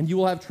 and you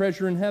will have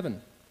treasure in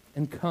heaven.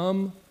 And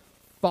come,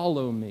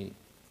 follow me.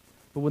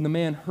 But when the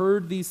man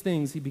heard these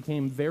things, he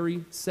became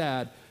very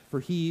sad, for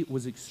he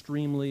was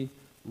extremely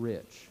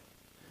rich.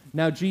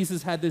 Now,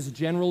 Jesus had this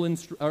general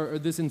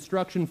this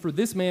instruction for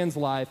this man's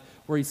life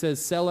where he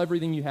says, sell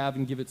everything you have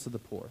and give it to the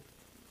poor.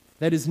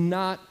 That is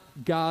not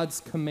God's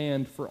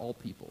command for all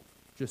people,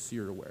 just so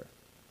you're aware.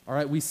 All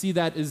right, we see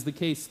that is the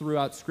case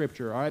throughout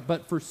Scripture, all right?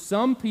 But for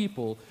some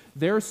people,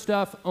 their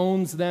stuff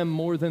owns them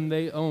more than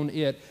they own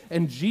it.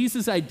 And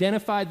Jesus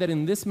identified that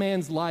in this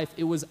man's life,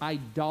 it was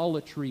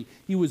idolatry.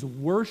 He was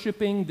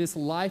worshiping this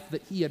life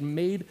that he had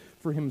made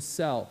for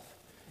himself.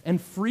 And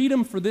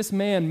freedom for this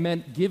man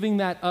meant giving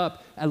that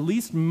up, at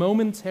least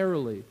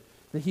momentarily,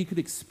 that he could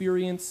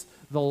experience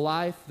the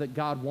life that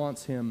God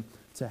wants him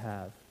to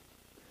have.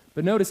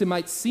 But notice, it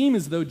might seem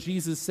as though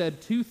Jesus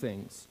said two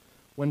things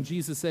when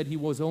Jesus said he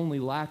was only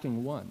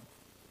lacking one.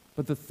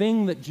 But the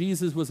thing that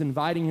Jesus was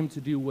inviting him to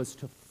do was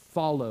to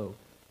follow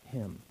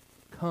him.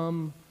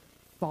 Come,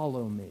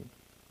 follow me.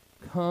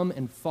 Come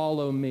and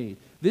follow me.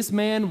 This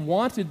man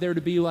wanted there to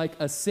be like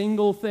a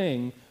single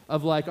thing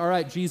of like, all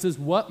right, Jesus,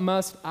 what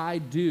must I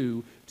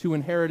do to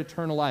inherit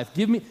eternal life?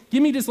 Give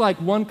me just like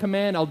one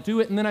command, I'll do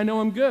it, and then I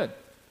know I'm good.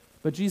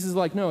 But Jesus is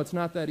like, no, it's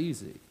not that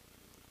easy.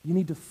 You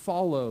need to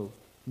follow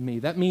me.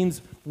 That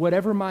means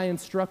whatever my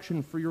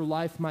instruction for your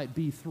life might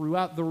be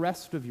throughout the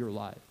rest of your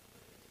life,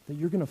 that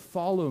you're going to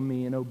follow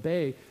me and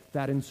obey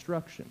that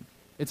instruction.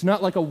 It's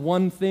not like a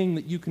one thing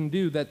that you can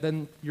do that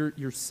then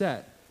you're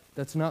set.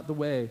 That's not the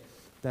way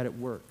that it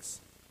works.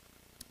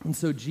 And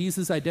so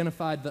Jesus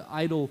identified the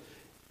idol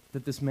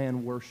that this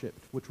man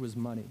worshiped, which was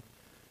money.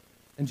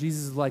 And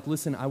Jesus is like,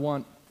 listen, I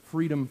want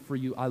freedom for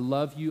you. I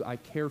love you. I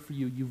care for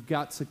you. You've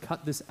got to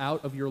cut this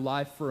out of your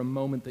life for a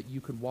moment that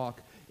you could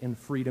walk in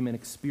freedom and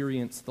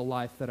experience the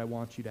life that I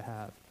want you to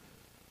have.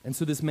 And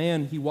so this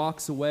man, he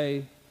walks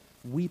away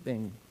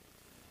weeping.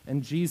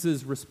 And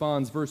Jesus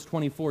responds, verse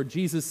 24,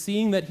 Jesus,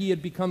 seeing that he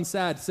had become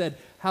sad, said,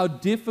 how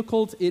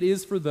difficult it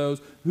is for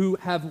those who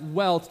have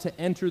wealth to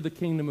enter the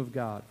kingdom of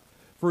God.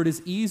 For it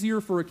is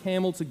easier for a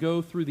camel to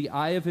go through the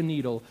eye of a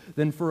needle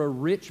than for a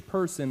rich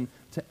person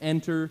to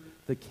enter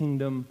the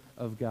kingdom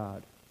of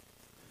God.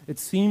 It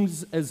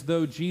seems as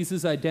though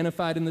Jesus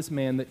identified in this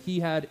man that he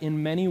had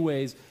in many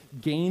ways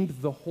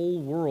gained the whole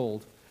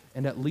world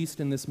and at least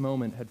in this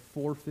moment had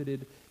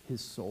forfeited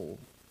his soul.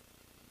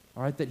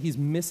 All right, that he's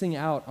missing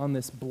out on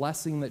this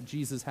blessing that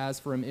Jesus has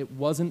for him. It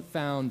wasn't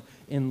found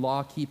in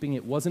law keeping.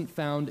 It wasn't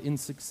found in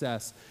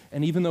success.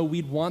 And even though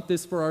we'd want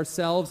this for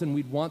ourselves and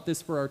we'd want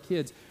this for our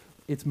kids,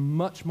 it's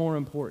much more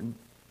important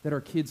that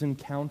our kids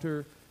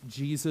encounter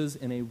Jesus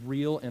in a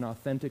real and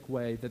authentic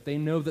way, that they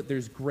know that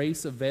there's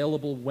grace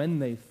available when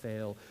they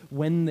fail,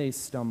 when they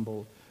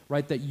stumble,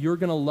 right? That you're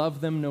going to love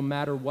them no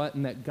matter what,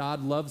 and that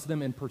God loves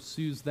them and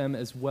pursues them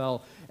as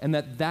well, and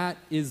that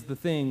is the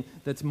thing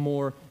that's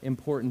more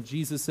important.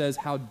 Jesus says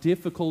how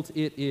difficult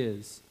it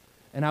is,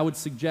 and I would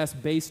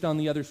suggest, based on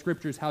the other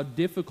scriptures, how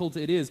difficult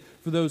it is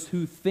for those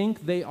who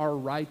think they are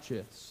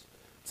righteous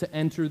to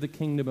enter the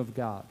kingdom of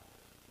God,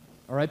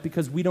 all right?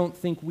 Because we don't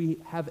think we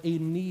have a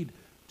need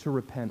to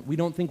repent. We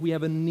don't think we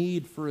have a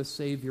need for a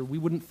Savior. We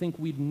wouldn't think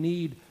we'd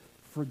need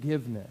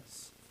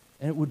forgiveness.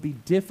 And it would be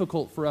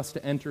difficult for us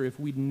to enter if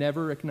we'd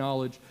never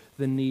acknowledge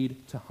the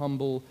need to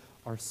humble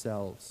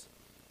ourselves.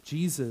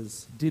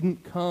 Jesus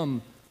didn't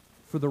come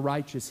for the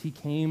righteous. He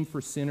came for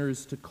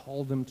sinners to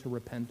call them to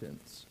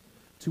repentance,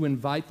 to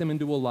invite them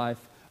into a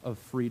life of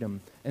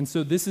freedom. And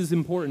so this is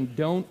important.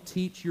 Don't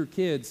teach your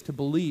kids to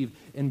believe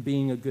in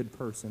being a good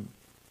person.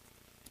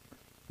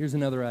 Here's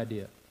another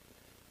idea.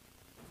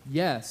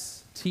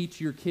 Yes,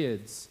 teach your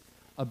kids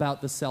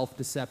about the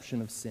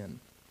self-deception of sin.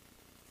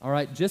 All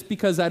right, just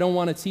because I don't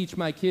want to teach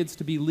my kids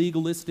to be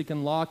legalistic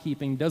and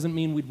law-keeping doesn't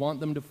mean we'd want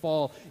them to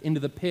fall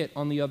into the pit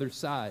on the other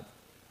side.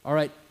 All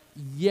right,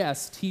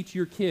 yes, teach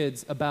your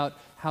kids about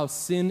how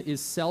sin is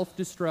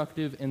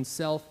self-destructive and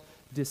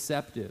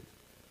self-deceptive.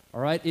 All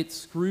right, it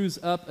screws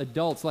up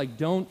adults. Like,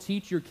 don't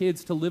teach your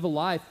kids to live a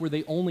life where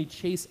they only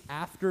chase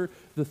after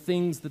the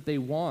things that they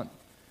want,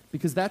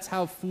 because that's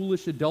how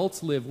foolish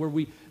adults live,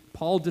 where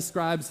Paul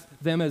describes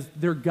them as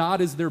their God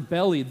is their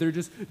belly. They're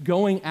just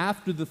going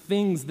after the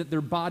things that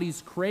their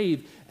bodies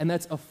crave, and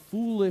that's a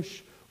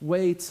foolish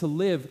way to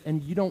live,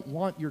 and you don't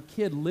want your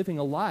kid living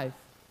a life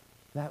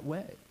that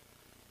way.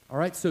 All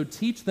right, so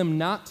teach them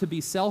not to be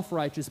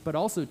self-righteous, but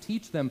also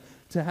teach them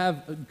to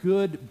have a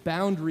good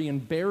boundary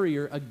and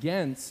barrier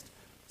against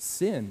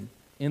sin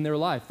in their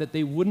life, that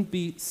they wouldn't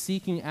be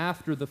seeking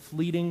after the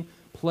fleeting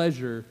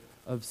pleasure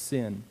of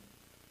sin.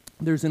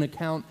 There's an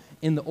account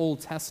in the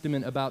Old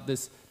Testament about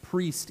this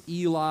priest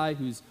Eli,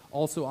 who's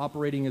also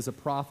operating as a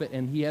prophet,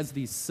 and he has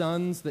these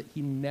sons that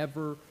he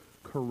never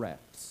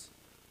corrects.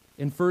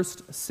 In 1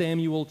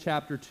 Samuel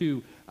chapter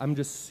 2, I'm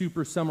just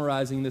super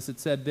summarizing this, it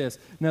said this,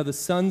 now the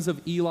sons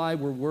of Eli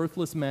were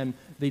worthless men,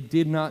 they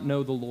did not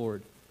know the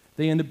Lord.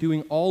 They end up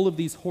doing all of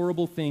these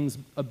horrible things,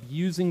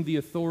 abusing the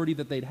authority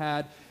that they'd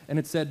had, and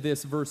it said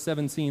this, verse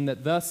 17,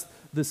 that thus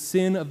the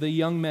sin of the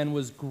young men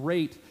was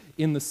great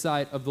in the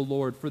sight of the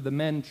Lord, for the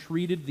men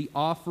treated the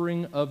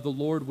offering of the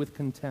Lord with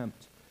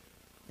contempt.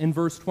 In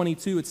verse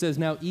 22, it says,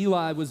 now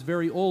Eli was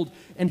very old,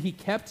 and he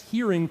kept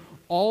hearing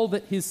all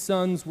that his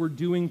sons were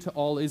doing to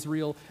all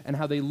Israel, and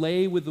how they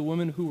lay with the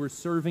women who were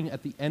serving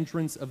at the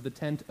entrance of the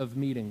tent of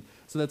meeting.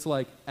 So that's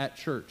like at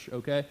church,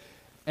 okay?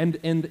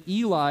 And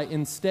Eli,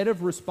 instead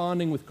of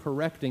responding with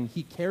correcting,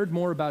 he cared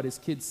more about his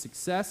kids'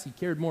 success, he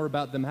cared more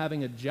about them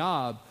having a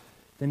job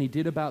than he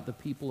did about the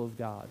people of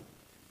God,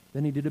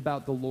 than he did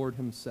about the Lord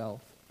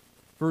himself.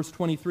 Verse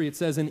 23, it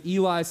says, "And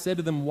Eli said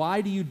to them,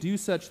 'Why do you do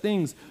such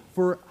things?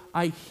 For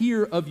I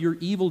hear of your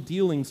evil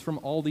dealings from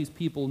all these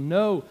people.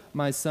 No,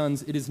 my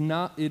sons, it is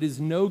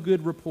no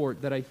good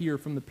report that I hear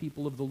from the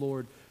people of the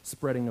Lord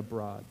spreading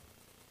abroad.'"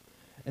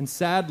 And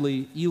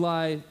sadly,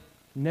 Eli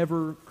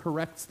never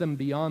corrects them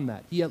beyond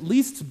that. He at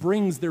least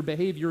brings their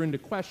behavior into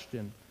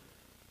question,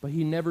 but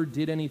he never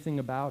did anything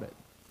about it.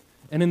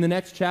 And in the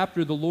next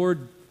chapter, the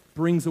Lord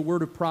brings a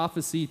word of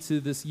prophecy to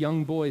this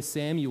young boy,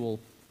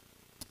 Samuel,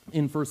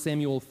 in 1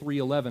 Samuel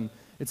 3:11.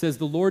 It says,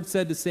 "The Lord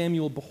said to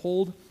Samuel,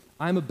 'Behold,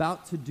 I'm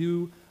about to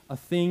do a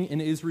thing in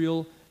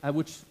Israel at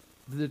which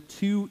the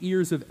 2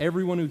 ears of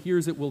everyone who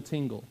hears it will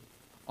tingle.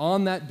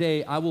 On that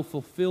day I will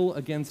fulfill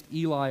against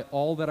Eli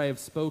all that I have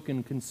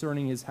spoken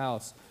concerning his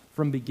house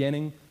from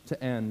beginning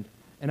to end.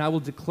 And I will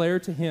declare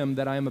to him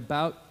that I am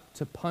about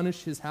to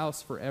punish his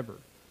house forever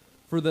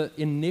for the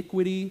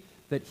iniquity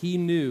that he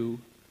knew,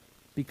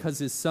 because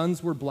his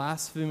sons were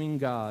blaspheming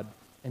God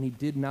and he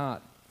did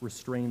not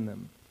restrain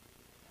them.'"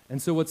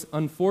 And so what's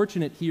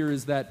unfortunate here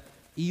is that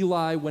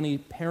Eli, when he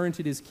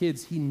parented his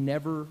kids, he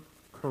never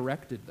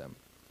corrected them.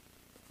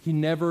 He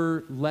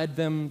never led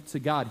them to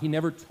God. He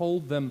never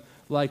told them,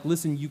 like,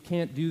 listen, you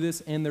can't do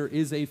this, and there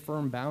is a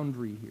firm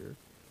boundary here.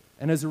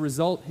 And as a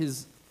result,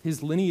 his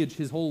lineage,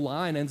 his whole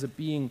line ends up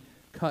being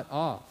cut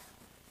off.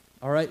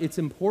 All right? It's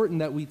important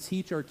that we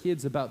teach our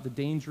kids about the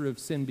danger of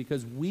sin,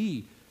 because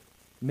we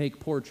make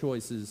poor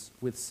choices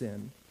with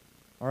sin.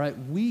 All right?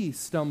 We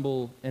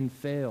stumble and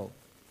fail.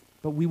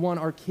 But we want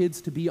our kids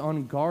to be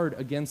on guard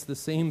against the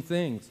same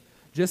things.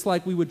 Just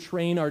like we would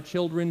train our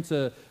children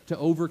to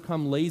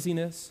overcome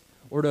laziness,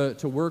 or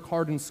to work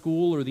hard in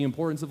school, or the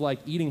importance of like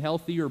eating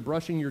healthy or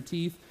brushing your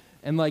teeth.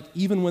 And like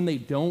even when they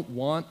don't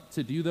want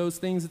to do those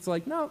things, it's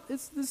like, no,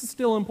 this is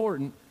still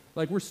important.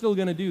 Like we're still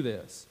going to do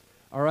this.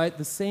 All right?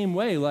 The same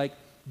way, like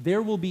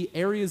there will be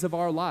areas of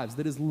our lives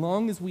that as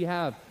long as we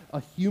have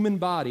a human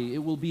body,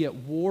 it will be at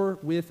war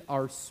with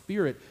our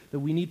spirit,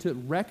 that we need to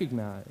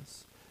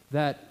recognize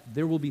that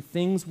there will be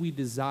things we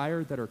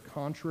desire that are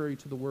contrary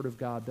to the Word of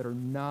God, that are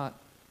not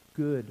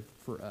good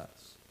for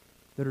us,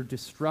 that are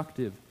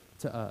destructive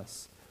to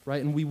us,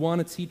 right? And we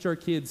want to teach our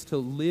kids to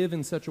live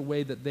in such a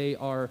way that they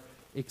are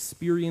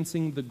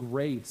experiencing the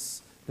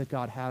grace that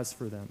God has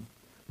for them,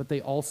 but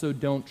they also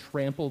don't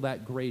trample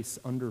that grace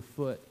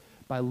underfoot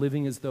by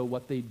living as though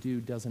what they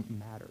do doesn't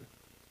matter.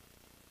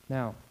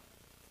 Now,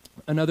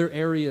 another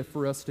area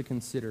for us to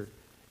consider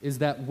is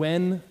that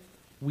when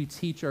we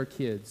teach our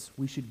kids,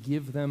 we should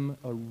give them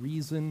a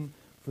reason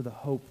for the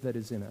hope that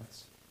is in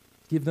us.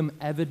 Give them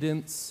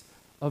evidence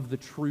of the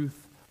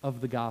truth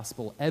of the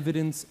gospel,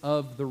 evidence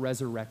of the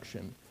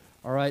resurrection.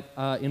 All right,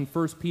 in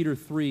 1 Peter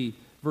 3,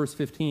 verse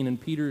 15, and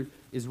Peter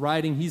is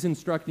writing, he's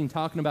instructing,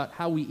 talking about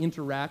how we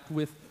interact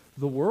with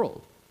the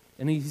world.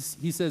 And he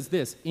says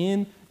this,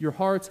 "In your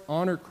hearts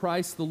honor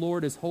Christ the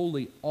Lord as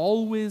holy,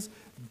 always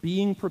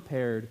being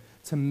prepared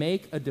to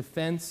make a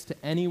defense to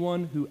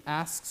anyone who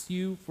asks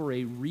you for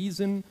a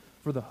reason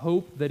for the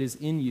hope that is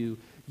in you,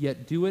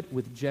 yet do it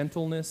with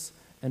gentleness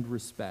and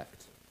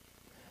respect."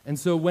 And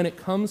so when it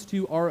comes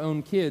to our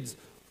own kids,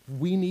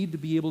 we need to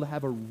be able to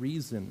have a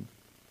reason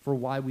for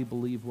why we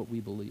believe what we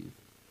believe.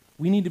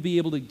 We need to be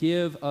able to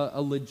give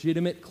a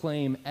legitimate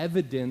claim,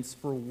 evidence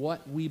for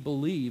what we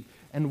believe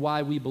and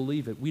why we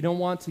believe it. We don't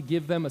want to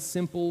give them a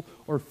simple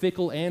or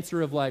fickle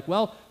answer of like,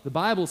 well, the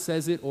Bible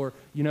says it, or,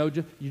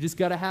 you just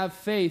got to have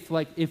faith.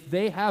 Like, if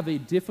they have a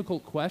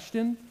difficult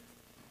question,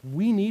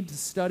 we need to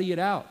study it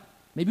out.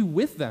 Maybe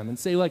with them and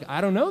say, like,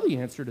 I don't know the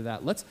answer to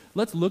that.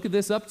 Let's look at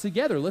this up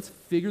together. Let's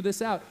figure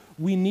this out.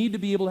 We need to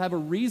be able to have a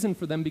reason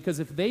for them, because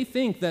if they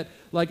think that,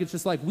 like, it's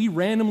just like we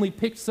randomly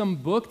picked some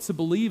book to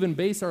believe and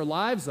base our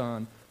lives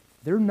on,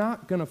 they're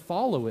not going to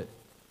follow it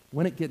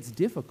when it gets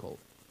difficult.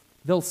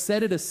 They'll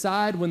set it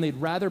aside when they'd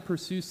rather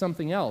pursue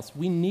something else.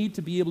 We need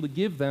to be able to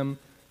give them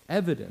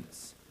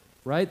evidence,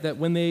 right? That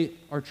when they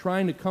are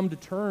trying to come to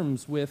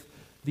terms with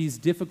these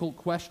difficult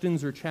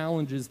questions or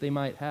challenges they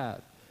might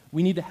have,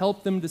 we need to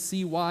help them to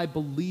see why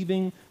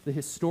believing the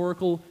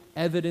historical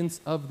evidence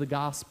of the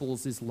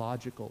Gospels is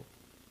logical.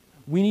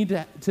 We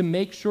need to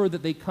make sure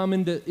that they come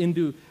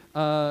into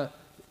the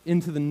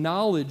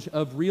knowledge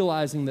of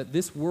realizing that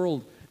this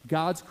world,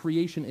 God's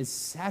creation, is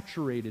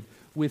saturated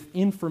with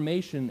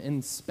information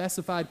and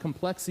specified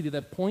complexity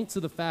that points to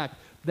the fact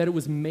that it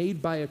was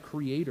made by a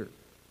creator.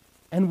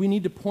 And we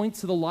need to point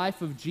to the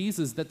life of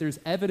Jesus, that there's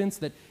evidence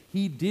that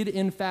he did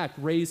in fact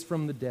raise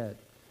from the dead,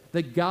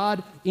 that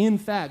God in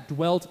fact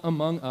dwelt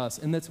among us,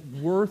 and that's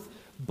worth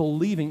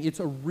believing. It's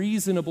a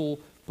reasonable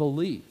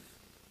belief,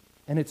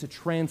 and it's a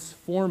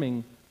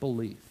transforming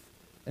belief.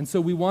 And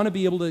so we want to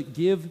be able to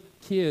give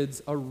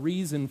kids a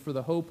reason for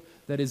the hope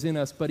that is in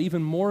us, but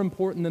even more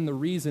important than the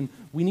reason,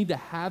 we need to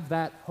have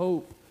that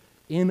hope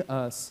in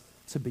us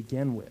to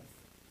begin with,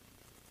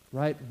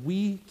 right?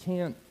 We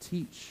can't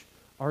teach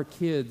our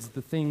kids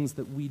the things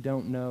that we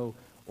don't know,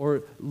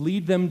 or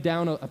lead them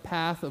down a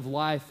path of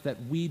life that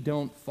we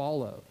don't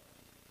follow,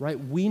 right?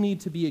 We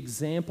need to be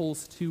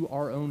examples to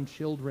our own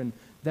children,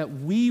 that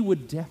we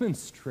would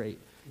demonstrate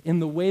in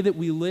the way that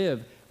we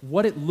live,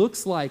 what it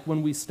looks like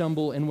when we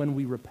stumble and when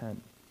we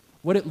repent,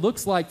 what it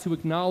looks like to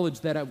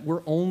acknowledge that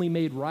we're only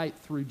made right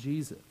through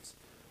Jesus,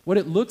 what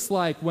it looks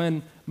like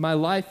when my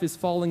life is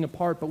falling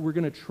apart, but we're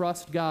going to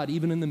trust God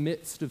even in the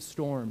midst of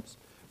storms,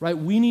 right?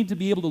 We need to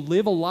be able to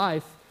live a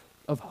life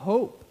of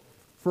hope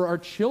for our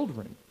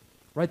children,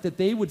 right? That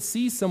they would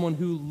see someone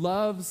who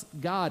loves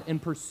God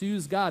and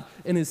pursues God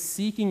and is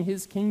seeking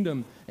his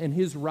kingdom and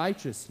his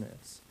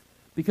righteousness.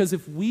 Because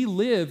if we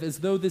live as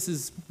though this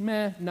is,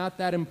 not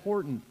that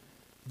important,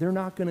 they're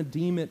not going to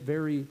deem it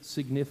very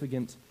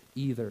significant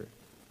either,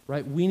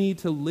 right? We need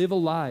to live a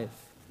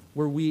life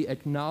where we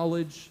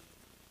acknowledge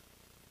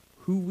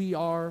who we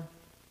are,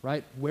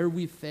 right? Where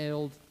we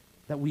failed,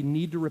 that we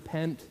need to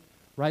repent,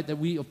 right? That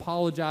we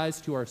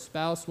apologize to our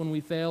spouse when we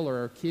fail or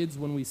our kids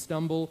when we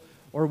stumble,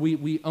 or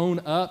we own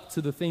up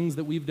to the things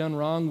that we've done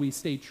wrong. We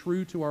stay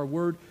true to our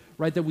word,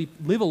 right? That we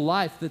live a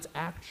life that's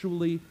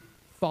actually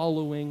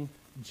following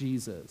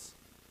Jesus.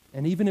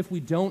 And even if we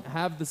don't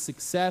have the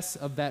success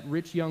of that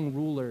rich young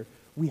ruler,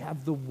 we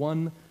have the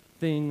one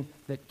thing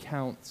that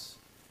counts.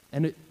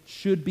 And it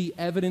should be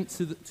evident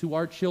to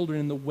our children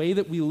in the way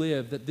that we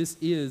live that this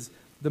is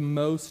the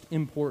most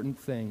important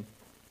thing.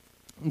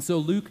 And so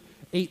Luke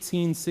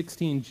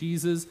 18:16,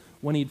 Jesus,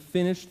 when he'd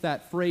finished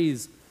that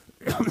phrase,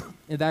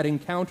 that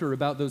encounter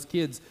about those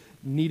kids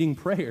needing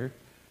prayer,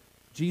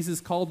 Jesus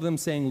called them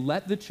saying,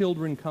 "Let the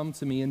children come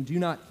to me and do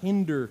not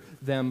hinder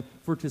them,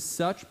 for to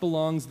such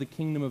belongs the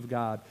kingdom of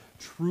God.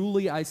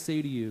 Truly I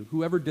say to you,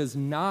 whoever does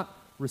not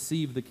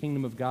receive the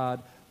kingdom of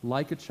God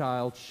like a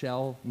child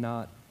shall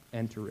not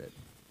enter it."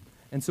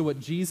 And so what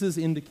Jesus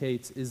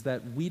indicates is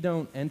that we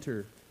don't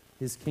enter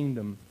his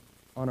kingdom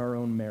on our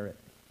own merit.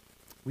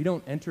 We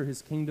don't enter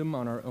his kingdom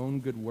on our own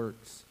good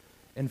works.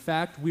 In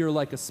fact, we are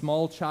like a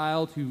small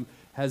child who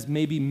has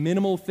maybe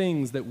minimal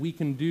things that we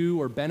can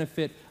do or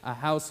benefit a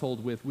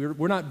household with.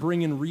 We're not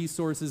bringing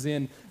resources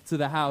in to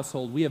the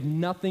household. We have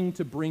nothing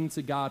to bring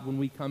to God when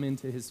we come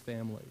into his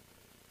family,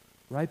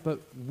 right? But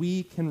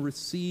we can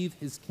receive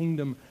his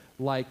kingdom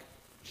like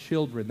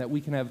children, that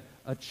we can have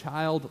a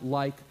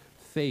childlike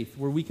faith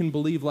where we can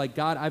believe like,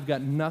 God, I've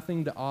got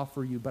nothing to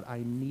offer you, but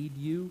I need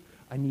you.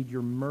 I need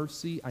your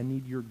mercy. I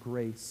need your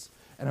grace.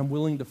 And I'm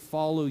willing to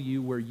follow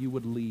you where you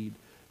would lead.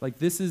 Like,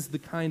 this is the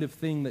kind of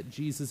thing that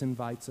Jesus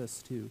invites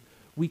us to.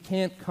 We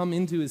can't come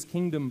into his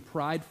kingdom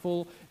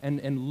prideful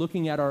and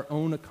looking at our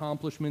own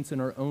accomplishments and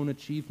our own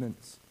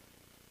achievements.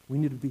 We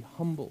need to be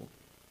humble,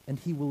 and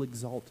he will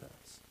exalt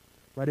us,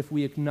 right? If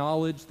we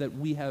acknowledge that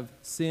we have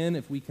sin,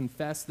 if we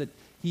confess that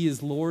he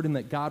is Lord and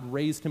that God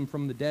raised him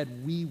from the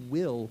dead, we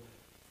will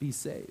be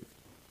saved.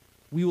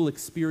 We will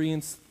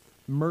experience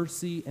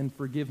mercy and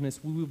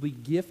forgiveness. We will be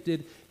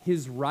gifted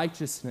his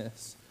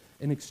righteousness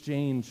in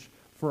exchange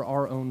for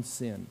our own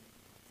sin,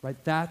 right?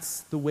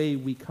 That's the way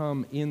we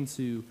come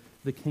into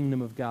the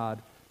kingdom of God.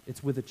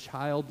 It's with a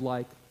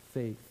childlike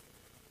faith.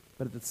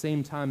 But at the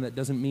same time, that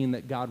doesn't mean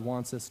that God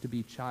wants us to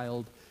be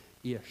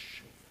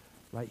childish,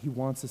 right? He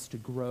wants us to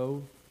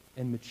grow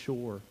and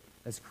mature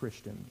as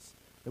Christians,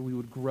 that we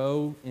would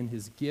grow in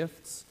his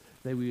gifts,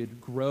 that we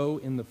would grow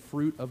in the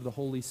fruit of the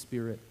Holy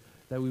Spirit,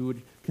 that we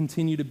would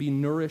continue to be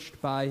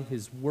nourished by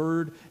his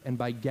word and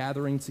by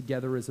gathering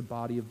together as a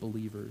body of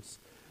believers,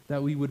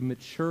 that we would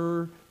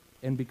mature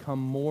and become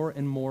more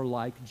and more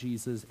like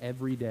Jesus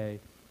every day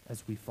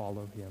as we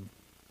follow him.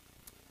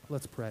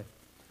 Let's pray.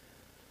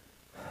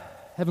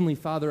 Heavenly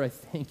Father, I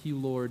thank you,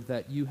 Lord,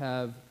 that you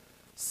have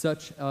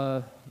such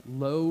a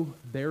low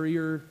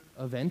barrier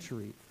of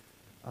entry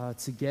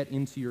to get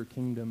into your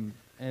kingdom.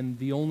 And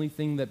the only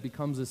thing that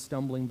becomes a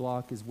stumbling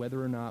block is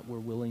whether or not we're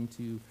willing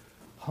to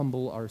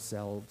humble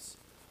ourselves,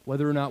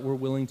 whether or not we're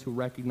willing to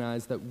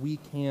recognize that we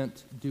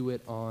can't do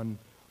it on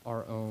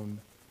our own.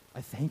 I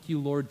thank you,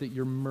 Lord, that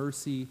your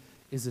mercy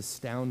is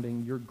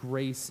astounding. Your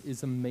grace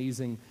is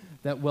amazing.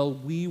 That while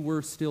we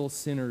were still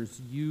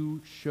sinners,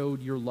 you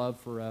showed your love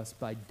for us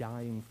by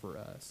dying for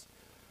us.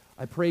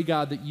 I pray,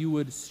 God, that you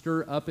would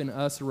stir up in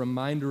us a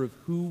reminder of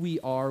who we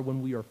are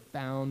when we are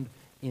found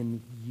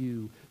in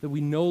you, that we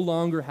no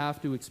longer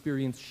have to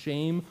experience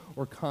shame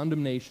or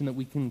condemnation, that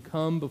we can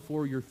come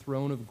before your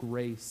throne of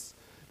grace,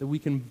 that we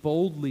can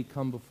boldly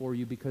come before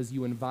you because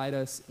you invite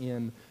us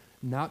in,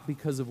 not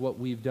because of what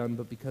we've done,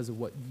 but because of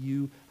what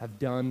you have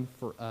done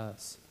for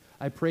us.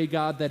 I pray,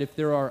 God, that if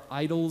there are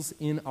idols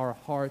in our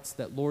hearts,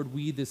 that, Lord,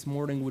 we this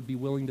morning would be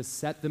willing to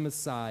set them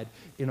aside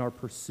in our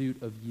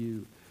pursuit of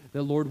you.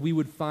 That, Lord, we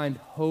would find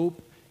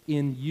hope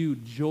in you,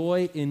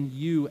 joy in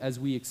you as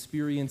we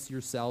experience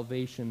your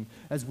salvation,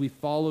 as we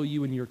follow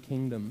you in your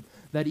kingdom.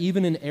 That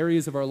even in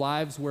areas of our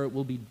lives where it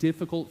will be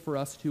difficult for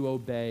us to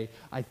obey,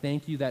 I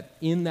thank you that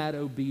in that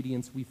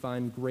obedience we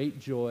find great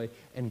joy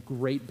and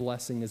great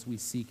blessing as we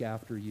seek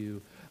after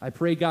you. I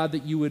pray, God,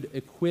 that you would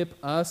equip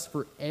us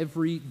for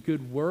every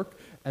good work,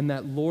 and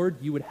that, Lord,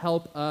 you would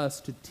help us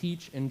to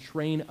teach and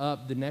train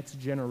up the next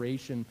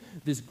generation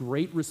this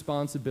great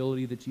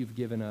responsibility that you've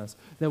given us,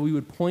 that we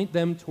would point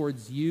them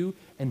towards you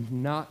and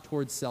not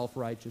towards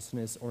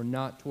self-righteousness or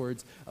not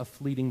towards a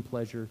fleeting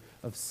pleasure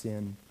of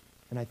sin.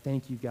 And I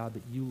thank you, God,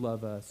 that you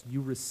love us.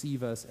 You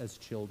receive us as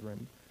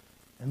children.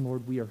 And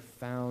Lord, we are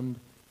found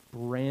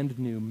brand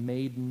new,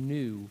 made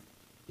new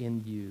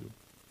in you.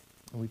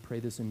 And we pray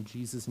this in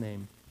Jesus'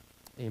 name.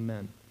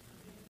 Amen.